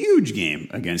huge game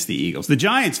against the Eagles. The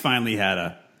Giants finally had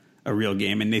a real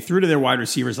game, and they threw to their wide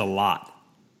receivers a lot.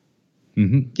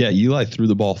 Mm-hmm. Yeah, Eli threw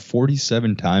the ball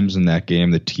 47 times in that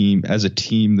game. As a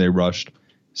team, they rushed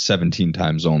 17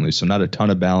 times only. So not a ton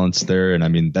of balance there. And I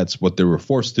mean, that's what they were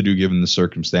forced to do given the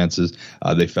circumstances.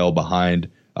 They fell behind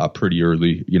pretty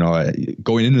early.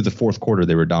 Going into the 4th quarter,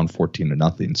 they were down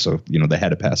 14-0. So, they had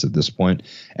to pass at this point.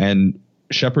 And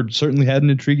Shepard certainly had an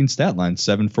intriguing stat line,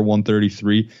 7 for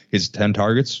 133. His 10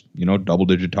 targets,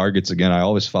 double-digit targets. Again, I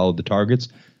always followed the targets.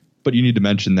 But you need to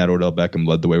mention that Odell Beckham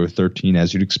led the way with 13,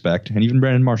 as you'd expect. And even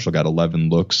Brandon Marshall got 11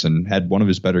 looks and had one of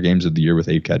his better games of the year with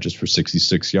 8 catches for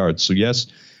 66 yards. So, yes,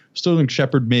 Sterling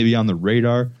Shepard may be on the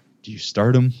radar. Do you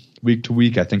start him week to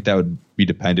week? I think that would be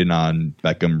dependent on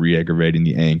Beckham re-aggravating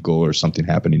the ankle or something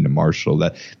happening to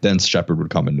Marshall. Then Shepard would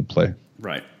come into play.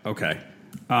 Right. Okay.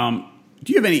 Do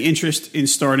you have any interest in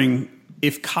starting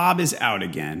if Cobb is out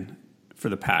again for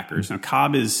the Packers? Now,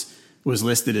 Cobb was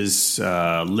listed as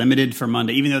limited for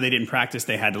Monday. Even though they didn't practice,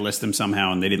 they had to list him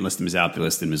somehow, and they didn't list him as out. They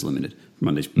listed him as limited for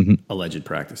Monday's alleged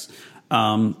practice.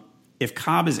 If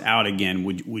Cobb is out again,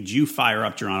 would you fire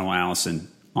up Geronimo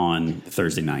Allison on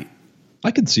Thursday night? I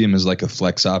could see him as like a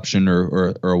flex option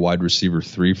or a wide receiver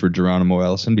 3 for Geronimo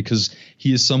Allison, because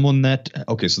he is someone that,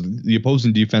 so the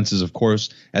opposing defenses, of course,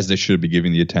 as they should be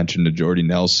giving the attention to Jordy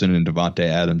Nelson and Devontae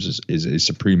Adams is a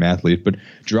supreme athlete. But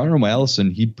Geronimo Allison,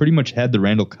 he pretty much had the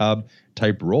Randall Cobb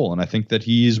type role, and I think that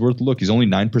he is worth a look. He's only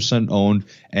 9% owned,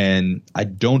 and I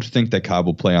don't think that Cobb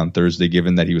will play on Thursday,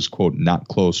 given that he was, quote, not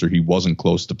close, or he wasn't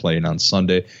close to playing on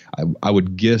Sunday. I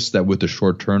would guess that with the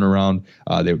short turnaround,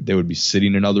 they would be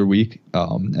sitting another week,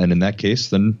 and in that case,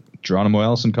 then Geronimo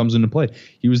Allison comes into play.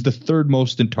 He was the third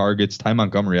most in targets. Ty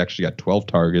Montgomery actually got 12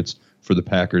 targets for the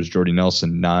Packers. Jordy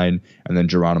Nelson 9, and then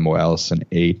Geronimo Allison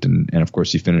 8, and of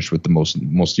course he finished with the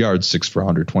most yards, 6 for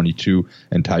 122,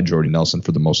 and tied Jordy Nelson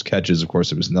for the most catches. Of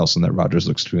course, it was Nelson that Rodgers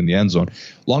looks to in the end zone.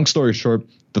 Long story short,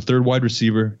 the third wide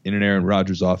receiver in an Aaron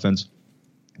Rodgers offense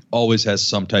always has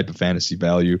some type of fantasy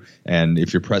value, and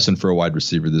if you're pressing for a wide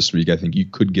receiver this week, I think you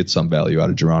could get some value out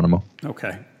of Geronimo.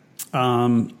 Okay.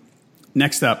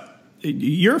 Next up,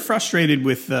 you're frustrated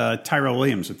with Tyrell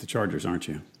Williams with the Chargers, aren't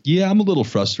you? Yeah, I'm a little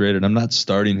frustrated. I'm not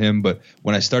starting him, but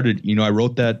when I started, I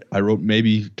wrote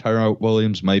maybe Tyrell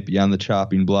Williams might be on the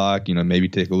chopping block, maybe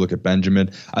take a look at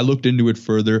Benjamin. I looked into it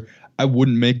further. I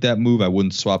wouldn't make that move. I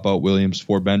wouldn't swap out Williams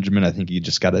for Benjamin. I think you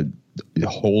just got to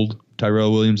hold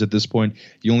Tyrell Williams at this point.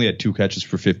 He only had 2 catches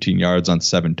for 15 yards on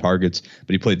 7 targets,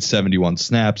 but he played 71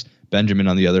 snaps. Benjamin,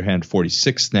 on the other hand,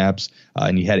 46 snaps,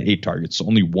 and he had 8 targets, so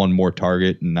only 1 more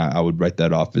target, and I would write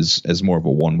that off as more of a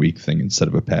 1-week thing instead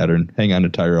of a pattern. Hang on to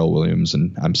Tyrell Williams,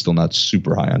 and I'm still not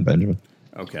super high on Benjamin.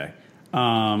 Okay.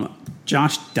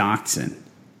 Josh Doctson.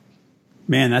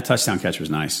 Man, that touchdown catch was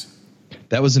nice.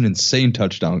 That was an insane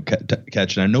touchdown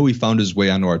catch, and I know he found his way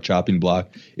onto our chopping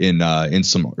block in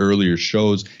some earlier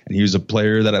shows, and he was a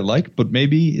player that I like, but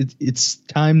maybe it's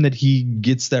time that he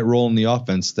gets that role in the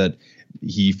offense that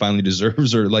he finally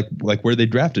deserves, or like where they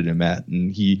drafted him at.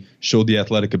 And he showed the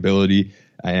athletic ability,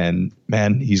 and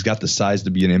man, he's got the size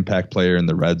to be an impact player in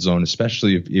the red zone,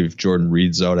 especially if Jordan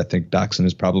Reed's out. I think Doctson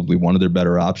is probably one of their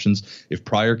better options. If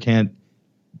Pryor can't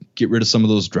get rid of some of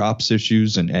those drops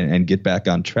issues and get back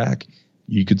on track,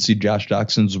 you could see Josh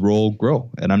Doctson's role grow.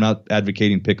 And I'm not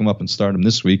advocating pick him up and start him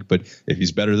this week, but if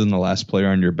he's better than the last player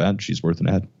on your bench, he's worth an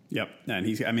ad. Yep,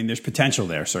 and there's potential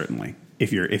there certainly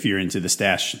if you're into the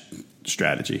stash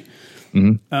strategy.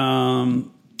 Mm-hmm.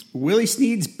 Willie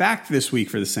Snead's back this week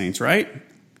for the Saints, right?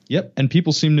 Yep, and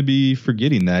people seem to be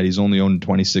forgetting that he's only owned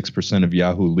 26% of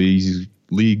Yahoo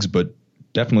leagues, but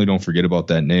definitely don't forget about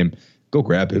that name. Go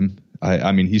grab him.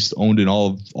 I mean, he's owned in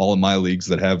all of my leagues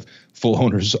that have full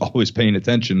owners always paying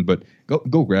attention. But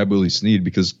go grab Willie Snead,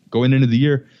 because going into the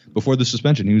year before the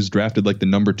suspension, he was drafted like the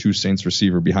number 2 Saints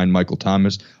receiver behind Michael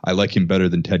Thomas. I like him better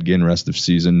than Ted Ginn rest of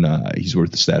season. He's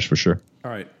worth the stash for sure. All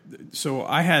right. So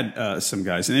I had some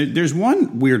guys, and there's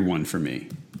one weird one for me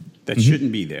that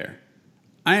shouldn't be there.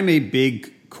 I am a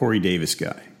big Corey Davis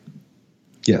guy.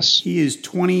 Yes. He is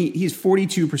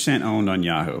 42% owned on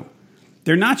Yahoo.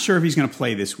 They're not sure if he's going to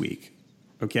play this week,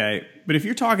 okay? But if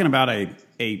you're talking about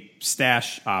a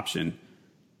stash option,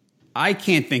 I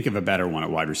can't think of a better one at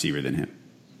wide receiver than him.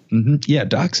 Mm-hmm. Yeah,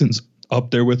 Doxson's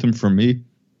up there with him for me,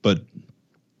 but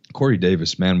Corey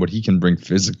Davis, man, what he can bring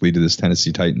physically to this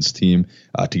Tennessee Titans team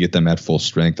to get them at full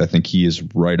strength, I think he is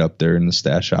right up there in the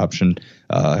stash option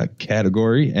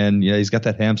category. And yeah, he's got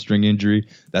that hamstring injury.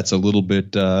 That's a little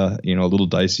bit, a little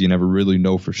dicey. You never really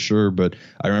know for sure. But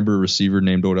I remember a receiver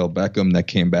named Odell Beckham that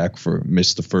came back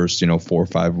missed the first, 4 or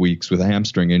 5 weeks with a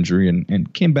hamstring injury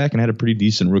and came back and had a pretty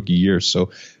decent rookie year.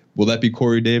 So will that be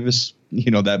Corey Davis?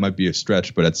 That might be a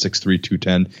stretch, but at 6'3",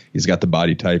 210, he's got the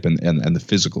body type and the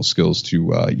physical skills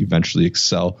to eventually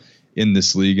excel in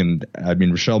this league. And I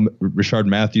mean, Rashard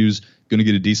Matthews going to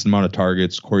get a decent amount of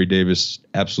targets. Corey Davis,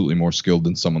 absolutely more skilled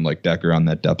than someone like Decker on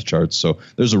that depth chart. So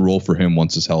there's a role for him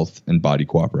once his health and body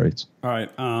cooperates. All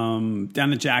right. Down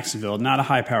to Jacksonville, not a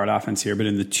high-powered offense here, but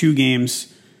in the 2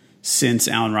 games since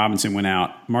Allen Robinson went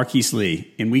out, Marquise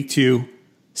Lee in week 2,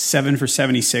 7 for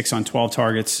 76 on 12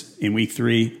 targets. In week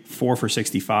 3, 4 for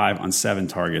 65 on 7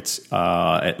 targets.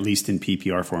 At least in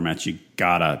PPR formats, you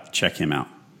gotta check him out.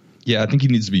 Yeah, I think he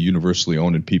needs to be universally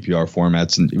owned in PPR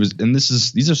formats, and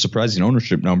these are surprising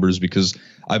ownership numbers, because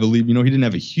I believe he didn't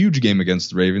have a huge game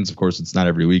against the Ravens. Of course, it's not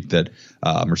every week that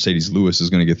Mercedes Lewis is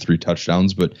going to get 3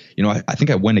 touchdowns, but I think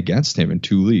I went against him in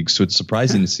 2 leagues, so it's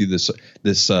surprising to see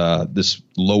this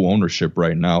low ownership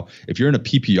right now. If you're in a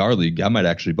PPR league, I might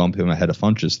actually bump him ahead of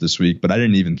Funchess this week, but I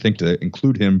didn't even think to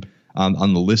include him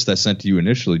on the list I sent to you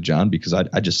initially, John, because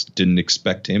I just didn't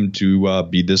expect him to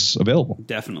be this available.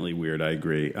 Definitely weird. I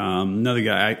agree. Another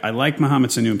guy, I like Mohamed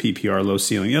Sanu in PPR, low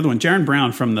ceiling. The other one, Jaron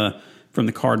Brown from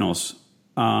the Cardinals,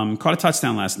 caught a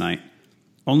touchdown last night.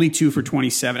 Only 2 for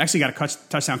 27. Actually got a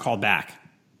touchdown called back,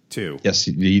 too. Yes,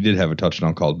 he did have a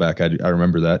touchdown called back. I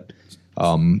remember that.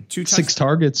 6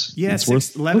 targets. Yeah,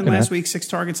 11 last week, 6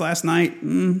 targets last night.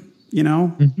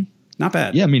 Mm-hmm. Not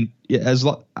bad. Yeah, I mean,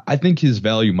 I think his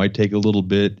value might take a little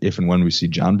bit if and when we see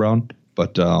John Brown,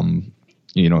 but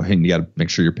you got to make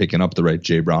sure you're picking up the right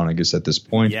Jay Brown, I guess, at this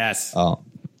point. Yes.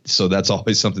 So that's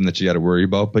always something that you got to worry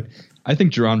about. But I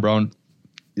think Jaron Brown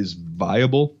is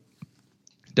viable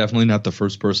Definitely not the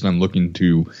first person I'm looking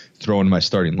to throw in my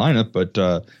starting lineup,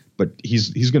 but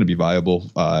he's going to be viable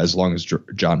as long as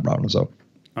John Brown is out.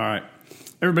 All right.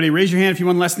 Everybody, raise your hand if you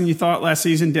won less than you thought last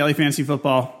season. Daily fantasy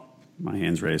football. My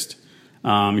hand's raised.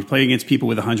 You play against people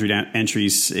with 100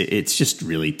 entries. It's just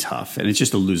really tough, and it's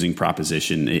just a losing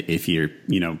proposition if you're,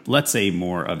 let's say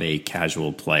more of a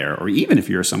casual player, or even if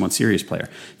you're a somewhat serious player.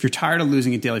 If you're tired of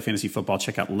losing at daily fantasy football,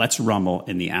 check out Let's Rumble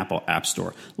in the Apple App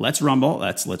Store. Let's Rumble,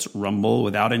 that's Let's Rumble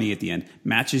without any at the end,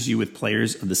 matches you with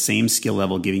players of the same skill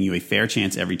level, giving you a fair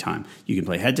chance every time. You can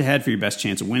play head-to-head for your best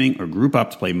chance of winning, or group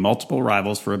up to play multiple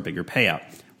rivals for a bigger payout.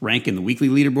 Rank in the weekly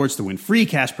leaderboards to win free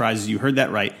cash prizes. You heard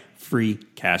that right. Free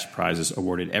cash prizes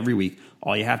awarded every week.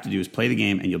 All you have to do is play the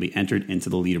game and you'll be entered into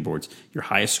the leaderboards. Your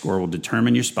highest score will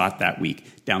determine your spot that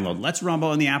week. Download Let's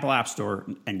Rumble in the Apple App Store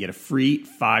and get a free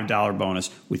 $5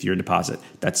 bonus with your deposit.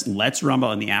 That's Let's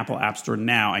Rumble in the Apple App Store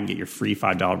now and get your free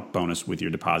 $5 bonus with your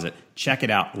deposit. Check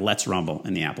it out. Let's Rumble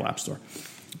in the Apple App Store.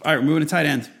 All right, moving to tight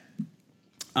end.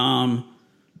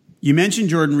 You mentioned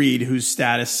Jordan Reed, whose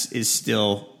status is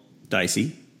still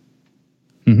dicey.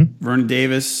 Mm-hmm. Vernon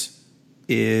Davis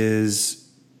is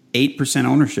 8%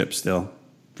 ownership still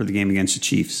for the game against the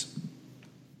Chiefs.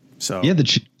 So yeah, the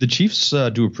Chiefs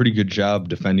do a pretty good job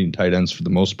defending tight ends for the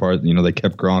most part. They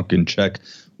kept Gronk in check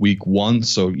week 1,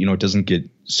 so it doesn't get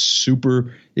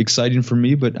super exciting for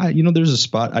me. But there's a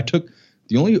spot I took.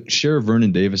 The only share of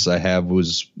Vernon Davis I have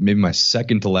was maybe my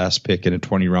second to last pick in a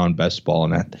 20-round best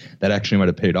ball, and that actually might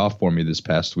have paid off for me this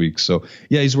past week. So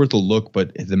yeah, he's worth a look.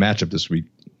 But the matchup this week,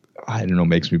 I don't know,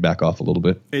 makes me back off a little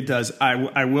bit. It does.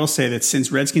 I will say that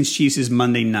since Redskins Chiefs is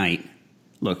Monday night,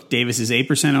 look, Davis is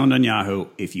 8% owned on Yahoo.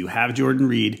 If you have Jordan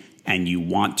Reed and you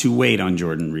want to wait on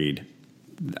Jordan Reed,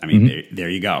 I mean, there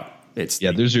you go.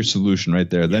 There's your solution right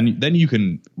there. Yeah. Then you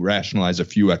can rationalize a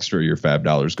few extra of your fab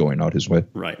dollars going out his way.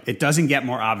 Right. It doesn't get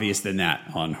more obvious than that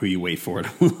on who you wait for in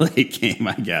a late game,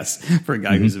 I guess, for a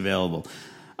guy who's available.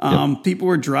 People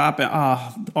were dropping.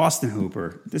 Austin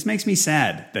Hooper. This makes me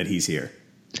sad that he's here.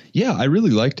 Yeah, I really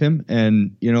liked him.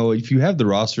 And, if you have the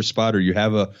roster spot or you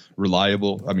have a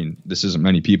reliable, this isn't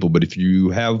many people, but if you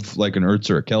have like an Ertz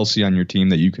or a Kelsey on your team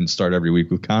that you can start every week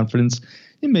with confidence,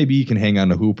 then maybe you can hang on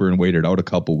to Hooper and wait it out a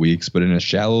couple weeks. But in a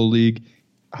shallow league,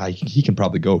 he can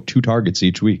probably go 2 targets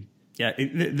each week. Yeah,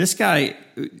 this guy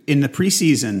in the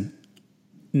preseason,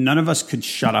 none of us could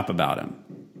shut up about him.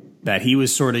 That he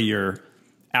was sort of your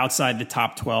outside the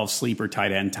top 12 sleeper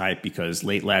tight end type, because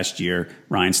late last year,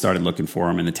 Ryan started looking for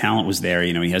him and the talent was there.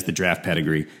 He has the draft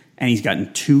pedigree, and he's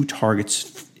gotten 2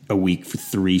 targets a week for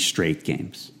 3 straight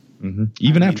games. Mm-hmm.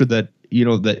 Even after that,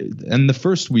 and the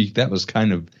first week, that was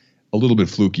kind of a little bit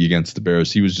fluky against the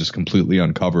Bears. He was just completely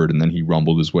uncovered, and then he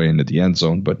rumbled his way into the end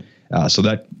zone. But so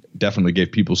that definitely gave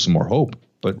people some more hope.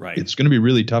 But It's going to be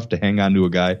really tough to hang on to a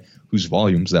guy whose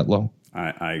volume's that low.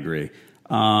 I agree.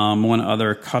 One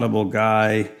other cuttable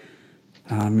guy.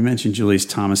 You mentioned Julius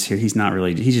Thomas here. He's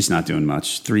just not doing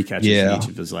much. 3 catches in each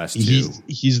of his last 2.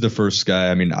 He's the first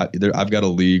guy. I've got a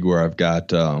league where I've got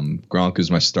Gronk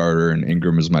as my starter and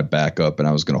Ingram as my backup, and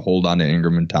I was going to hold on to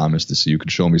Ingram and Thomas to see who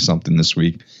could show me something this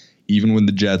week. Even when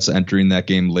the Jets entering that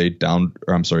game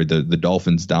the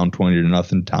Dolphins down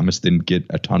 20-0, Thomas didn't get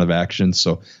a ton of action.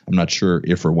 So I'm not sure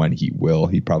if or when he will.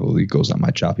 He probably goes on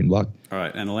my chopping block. All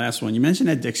right. And the last one, you mentioned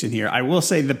Ed Dixon here. I will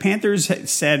say the Panthers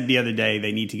said the other day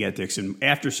they need to get Dixon.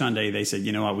 After Sunday, they said,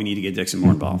 you know what, we need to get Dixon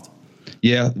more involved.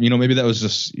 Yeah, maybe that was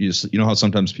just how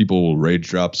sometimes people will rage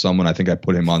drop someone. I think I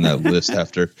put him on that list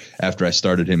after I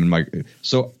started him in my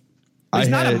He's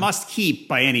not a must keep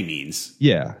by any means.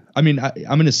 Yeah. I'm in a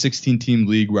 16-team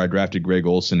league where I drafted Greg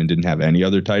Olsen and didn't have any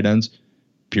other tight ends,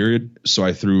 period. So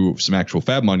I threw some actual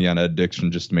fab money on Ed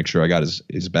Dixon just to make sure I got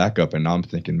his backup. And now I'm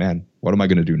thinking, man, what am I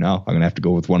going to do now? I'm going to have to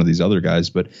go with one of these other guys,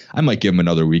 but I might give him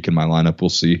another week in my lineup. We'll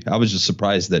see. I was just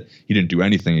surprised that he didn't do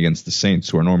anything against the Saints,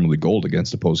 who are normally gold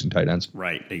against opposing tight ends.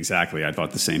 Right. Exactly. I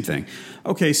thought the same thing.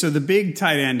 Okay. So the big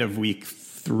tight end of week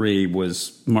 3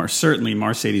 was certainly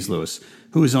Mercedes Lewis,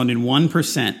 who is owned in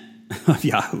 1% of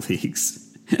Yahoo leagues.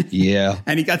 Yeah.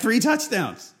 And he got 3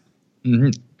 touchdowns. Mm-hmm.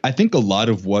 I think a lot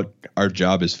of what our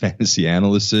job as fantasy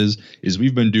analysts is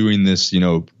we've been doing this,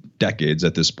 decades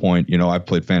at this point. I've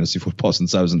played fantasy football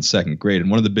since I was in 2nd grade. And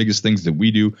one of the biggest things that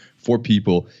we do for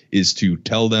people is to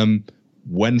tell them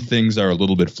when things are a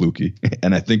little bit fluky.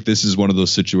 And I think this is one of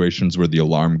those situations where the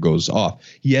alarm goes off.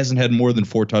 He hasn't had more than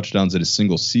 4 touchdowns in a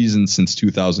single season since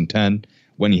 2010.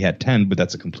 When he had 10, but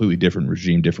that's a completely different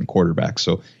regime, different quarterback.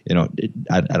 So,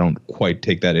 I don't quite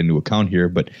take that into account here.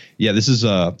 But yeah, this is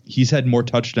he's had more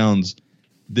touchdowns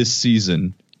this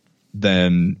season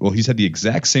he's had the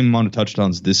exact same amount of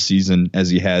touchdowns this season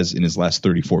as he has in his last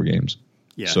 34 games.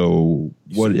 Yeah. So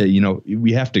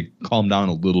we have to calm down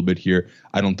a little bit here.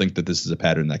 I don't think that this is a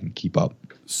pattern that can keep up.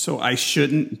 So I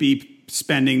shouldn't be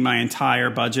spending my entire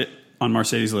budget on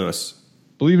Mercedes Lewis.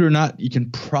 Believe it or not, you can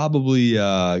probably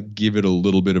give it a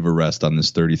little bit of a rest on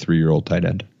this 33-year-old tight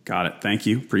end. Got it. Thank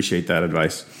you. Appreciate that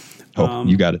advice. Oh,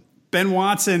 you got it. Ben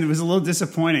Watson was a little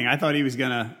disappointing. I thought he was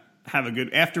going to have a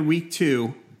good – after week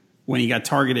 2, when he got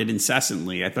targeted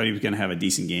incessantly, I thought he was going to have a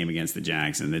decent game against the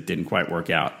Jags, and it didn't quite work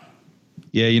out.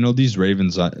 Yeah, these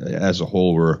Ravens as a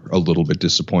whole were a little bit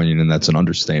disappointing, and that's an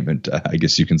understatement, I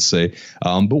guess you can say.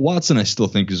 But Watson, I still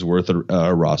think, is worth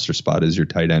a roster spot as your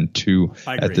tight end too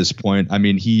at this point. I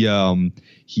mean, he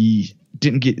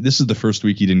didn't get. This is the first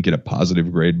week he didn't get a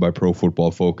positive grade by Pro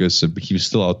Football Focus. He was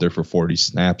still out there for 40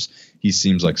 snaps. He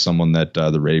seems like someone that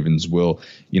the Ravens will,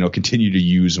 continue to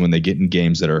use when they get in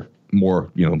games that are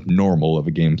more, normal of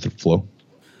a game flow.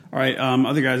 All right,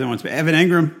 other guys I want to. Evan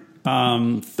Engram.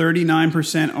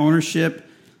 39% ownership,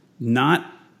 not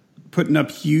putting up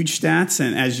huge stats.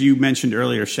 And as you mentioned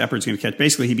earlier, Shepard's going to catch.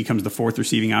 Basically, he becomes the 4th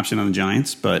receiving option on the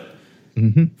Giants, but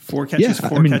 4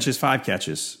 catches, 5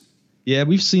 catches. Yeah,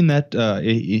 we've seen that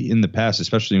in the past,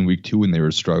 especially in week 2 when they were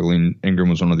struggling. Ingram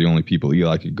was one of the only people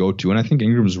Eli could go to. And I think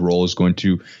Ingram's role is going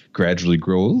to gradually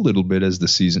grow a little bit as the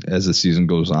season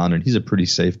goes on. And he's a pretty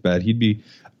safe bet.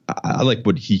 I like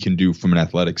what he can do from an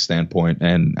athletic standpoint,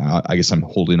 and I guess I'm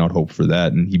holding out hope for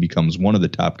that. And he becomes one of the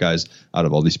top guys out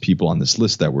of all these people on this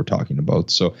list that we're talking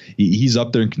about. So he's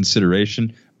up there in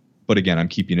consideration. But again, I'm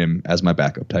keeping him as my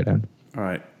backup tight end. All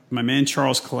right. My man,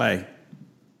 Charles Clay,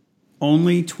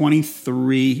 only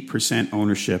 23%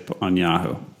 ownership on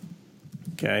Yahoo.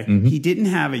 Okay. Mm-hmm. He didn't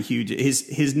have a huge,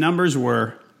 his numbers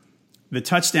were, the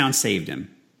touchdown saved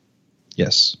him.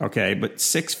 Yes. Okay. But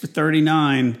 6 for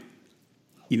 39.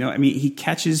 He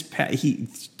catches.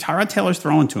 Tyrod Taylor's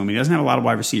throwing to him. He doesn't have a lot of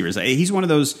wide receivers. He's one of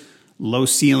those low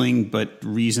ceiling but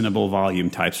reasonable volume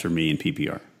types for me in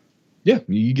PPR. Yeah,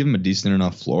 you give him a decent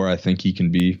enough floor. I think he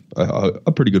can be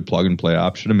a pretty good plug and play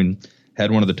option. I mean,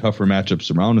 had one of the tougher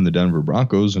matchups around in the Denver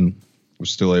Broncos and was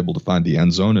still able to find the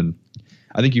end zone. And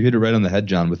I think you hit it right on the head,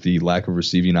 John, with the lack of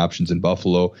receiving options in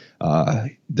Buffalo.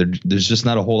 There's just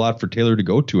not a whole lot for Taylor to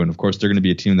go to. And of course, they're going to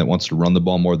be a team that wants to run the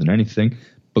ball more than anything.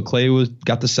 But Clay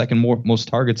got the second most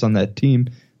targets on that team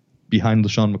behind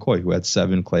LaShawn McCoy, who had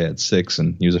 7. Clay had 6,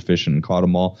 and he was efficient and caught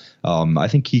them all. I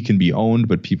think he can be owned,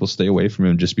 but people stay away from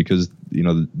him just because,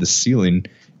 the ceiling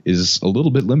is a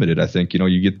little bit limited. I think,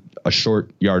 you get a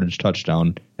short yardage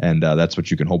touchdown, and that's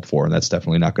what you can hope for, and that's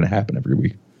definitely not going to happen every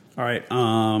week. All right.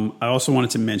 I also wanted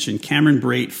to mention Cameron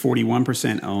Brate,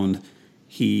 41% owned.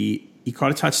 He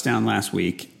caught a touchdown last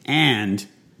week, and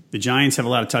the Giants have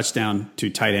allowed a touchdown to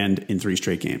tight end in 3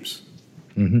 straight games.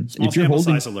 Mm-hmm. Small sample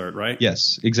size alert, right?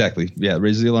 Yes, exactly. Yeah,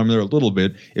 raise the alarm there a little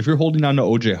bit. If you're holding on to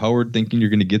O.J. Howard thinking you're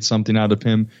going to get something out of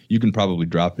him, you can probably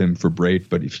drop him for Brate.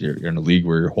 But if you're in a league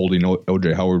where you're holding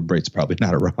O.J. Howard, Brate's probably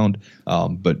not around.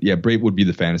 But yeah, Brate would be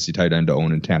the fantasy tight end to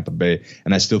own in Tampa Bay.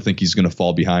 And I still think he's going to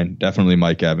fall behind. Definitely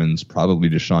Mike Evans, probably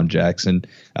Deshaun Jackson.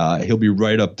 He'll be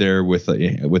right up there with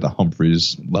a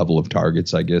Humphreys level of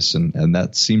targets, I guess. And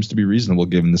that seems to be reasonable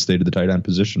given the state of the tight end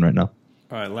position right now.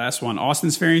 All right, last one. Austin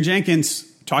Seferian-Jenkins.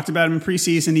 Talked about him in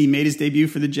preseason. He made his debut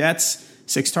for the Jets.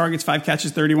 6 targets, 5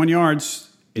 catches, 31 yards.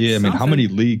 Yeah, I mean, how many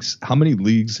leagues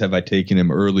have I taken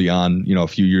him early on, a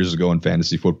few years ago in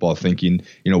fantasy football, thinking,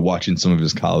 watching some of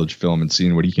his college film and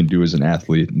seeing what he can do as an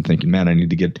athlete and thinking, man, I need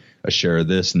to get a share of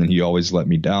this. And then he always let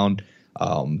me down.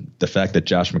 The fact that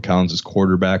Josh McCown's his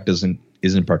quarterback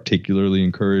isn't particularly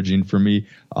encouraging for me.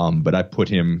 But I put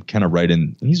him kind of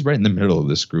he's right in the middle of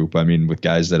this group. I mean, with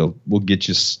guys that will get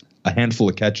you a handful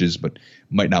of catches, but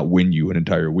might not win you an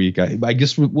entire week. I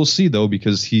guess we'll see though,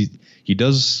 because he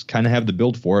does kind of have the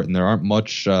build for it, and there aren't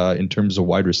much in terms of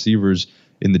wide receivers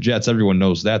in the Jets. Everyone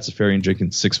knows that.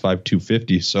 Seferian-Jenkins 6'5",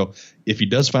 250. So if he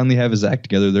does finally have his act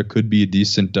together, there could be a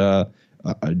decent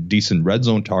red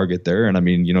zone target there. And I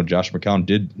mean, Josh McCown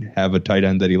did have a tight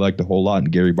end that he liked a whole lot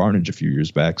in Gary Barnidge a few years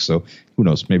back. So who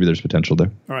knows? Maybe there's potential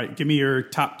there. All right, give me your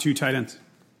top 2 tight ends.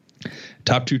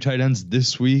 Top 2 tight ends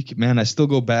this week, man. I still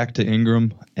go back to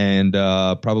Ingram and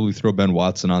probably throw Ben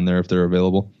Watson on there if they're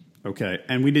available. Okay,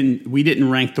 and we didn't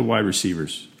rank the wide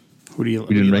receivers. We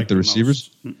didn't rank the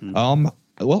receivers.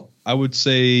 Well, I would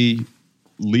say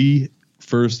Lee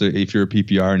first if you're a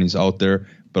PPR and he's out there,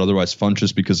 but otherwise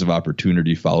Funchess because of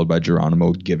opportunity, followed by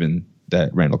Geronimo, given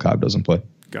that Randall Cobb doesn't play.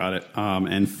 Got it.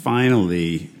 And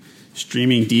finally,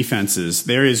 streaming defenses.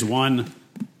 There is one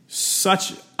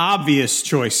such obvious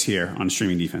choice here on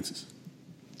streaming defenses.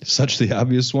 Such the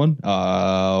obvious one.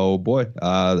 Oh boy.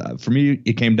 For me,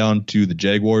 it came down to the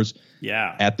Jaguars.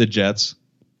 Yeah. At the Jets.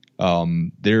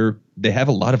 They have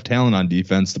a lot of talent on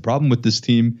defense. The problem with this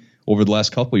team over the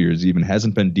last couple of years even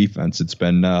hasn't been defense. It's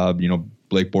been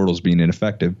Blake Bortles being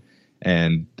ineffective.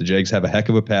 And the Jags have a heck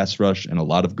of a pass rush and a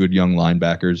lot of good young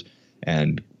linebackers,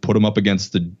 and put them up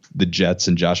against the Jets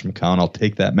and Josh McCown. I'll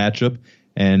take that matchup.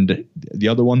 And the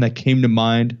other one that came to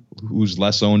mind, who's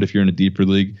less owned if you're in a deeper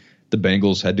league, the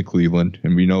Bengals head to Cleveland.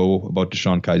 And we know about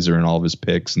DeShone Kizer and all of his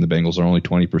picks, and the Bengals are only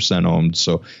 20% owned.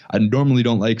 So I normally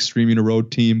don't like streaming a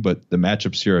road team, but the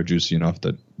matchups here are juicy enough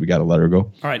that we got to let her go.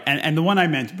 All right. And the one I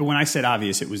meant, but when I said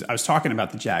obvious, I was talking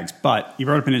about the Jags, but you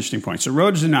brought up an interesting point. So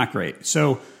roads are not great.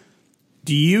 So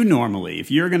do you normally,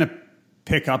 if you're going to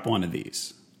pick up one of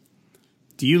these,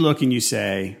 do you look and you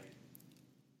say,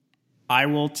 I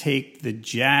will take the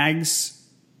Jags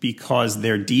because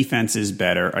their defense is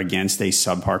better against a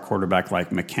subpar quarterback like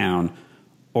McCown,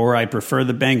 or I prefer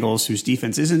the Bengals, whose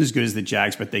defense isn't as good as the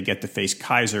Jags, but they get to face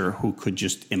Kizer, who could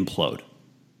just implode?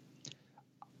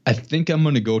 I think I'm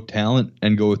going to go talent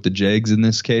and go with the Jags in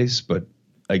this case. But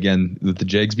again, with the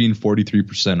Jags being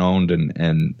 43% owned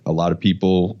and a lot of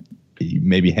people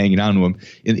maybe hanging on to him.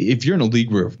 If you're in a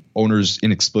league where owners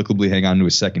inexplicably hang on to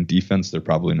a second defense, they're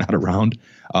probably not around.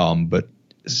 But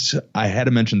I had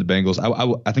to mention the Bengals.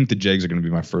 I think the Jags are going to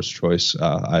be my first choice.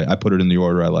 I put it in the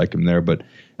order I like them there, but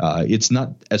it's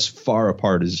not as far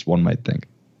apart as one might think.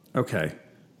 Okay.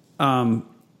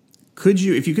 Could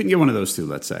you, if you couldn't get one of those two,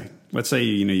 let's say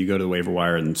you go to the waiver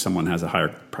wire and someone has a higher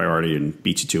priority and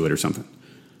beats you to it or something.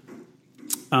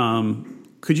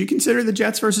 Could you consider the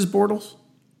Jets versus Bortles?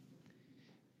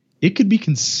 It could be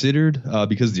considered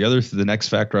because the next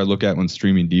factor I look at when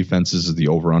streaming defenses is the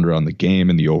over-under on the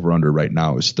game, and the over-under right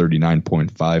now is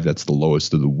 39.5. That's the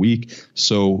lowest of the week.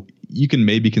 So you can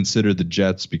maybe consider the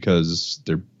Jets because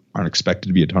there aren't expected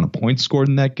to be a ton of points scored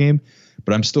in that game,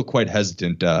 but I'm still quite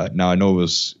hesitant. Now I know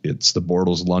it's the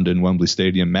Bortles London Wembley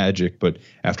Stadium magic, but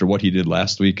after what he did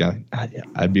last week,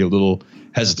 I'd be a little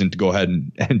hesitant to go ahead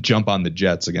and jump on the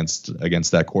Jets against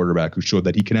that quarterback who showed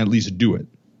that he can at least do it.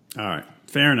 All right.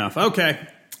 Fair enough. Okay.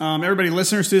 Everybody,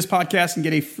 listeners to this podcast can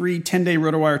get a free 10-day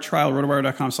RotoWire trial,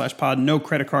 rotowire.com/pod. No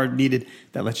credit card needed.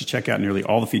 That lets you check out nearly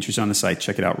all the features on the site.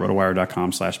 Check it out,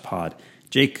 rotowire.com/pod.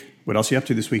 Jake, what else are you up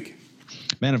to this week?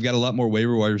 Man, I've got a lot more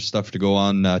waiver wire stuff to go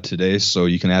on today, so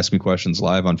you can ask me questions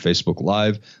live on Facebook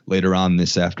Live later on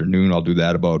this afternoon. I'll do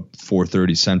that about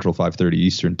 4:30 Central, 5:30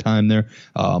 Eastern time there.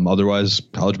 Otherwise,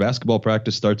 college basketball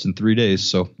practice starts in 3 days,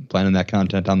 so planning that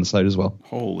content on the site as well.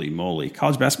 Holy moly.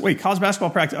 College basketball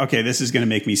practice. Okay, this is going to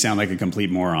make me sound like a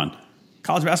complete moron.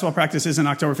 College basketball practice isn't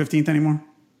October 15th anymore?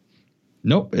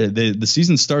 Nope. The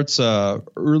season starts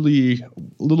early, a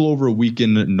little over a week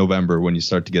in November when you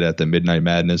start to get at the Midnight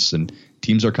Madness, and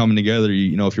teams are coming together.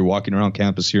 You know, if you're walking around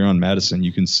campus here on Madison,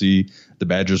 you can see the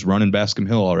Badgers running Bascom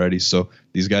Hill already. So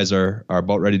these guys are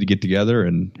about ready to get together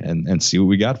and see what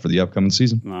we got for the upcoming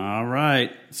season. All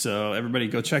right. So everybody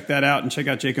go check that out, and check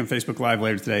out Jake on Facebook Live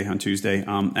later today on Tuesday.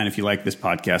 And if you like this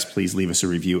podcast, please leave us a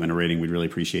review and a rating. We'd really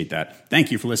appreciate that.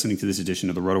 Thank you for listening to this edition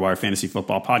of the RotoWire Fantasy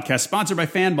Football Podcast, sponsored by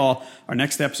FanBall. Our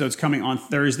next episode's coming on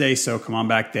Thursday, so come on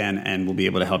back then, and we'll be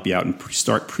able to help you out and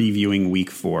start previewing Week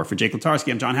 4. For Jake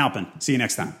Latarski, I'm John Halpin. See you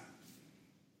next time.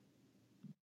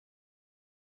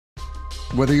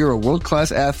 Whether you're a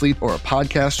world-class athlete or a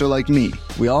podcaster like me,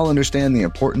 we all understand the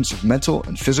importance of mental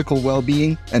and physical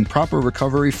well-being and proper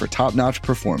recovery for top-notch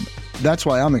performance. That's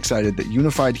why I'm excited that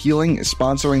Unified Healing is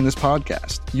sponsoring this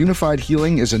podcast. Unified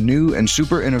Healing is a new and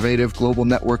super innovative global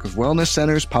network of wellness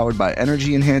centers powered by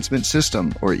Energy Enhancement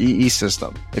System, or EE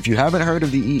System. If you haven't heard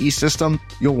of the EE System,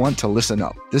 you'll want to listen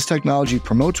up. This technology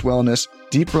promotes wellness,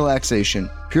 deep relaxation,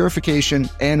 purification,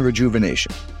 and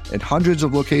rejuvenation. At hundreds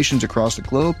of locations across the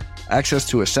globe, access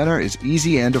to a center is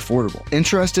easy and affordable.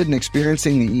 Interested in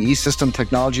experiencing the EE System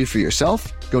technology for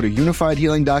yourself? Go to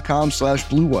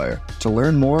unifiedhealing.com/bluewire to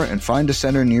learn more and find a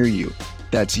center near you.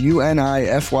 That's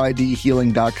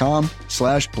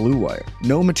unifydhealing.com/bluewire.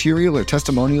 No material or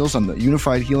testimonials on the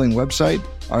Unified Healing website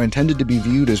are intended to be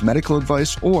viewed as medical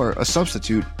advice or a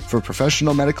substitute for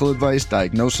professional medical advice,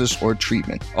 diagnosis, or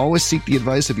treatment. Always seek the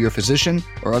advice of your physician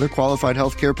or other qualified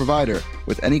healthcare provider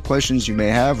with any questions you may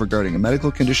have regarding a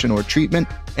medical condition or treatment,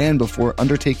 and before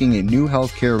undertaking a new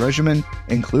healthcare regimen,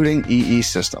 including EE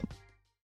System.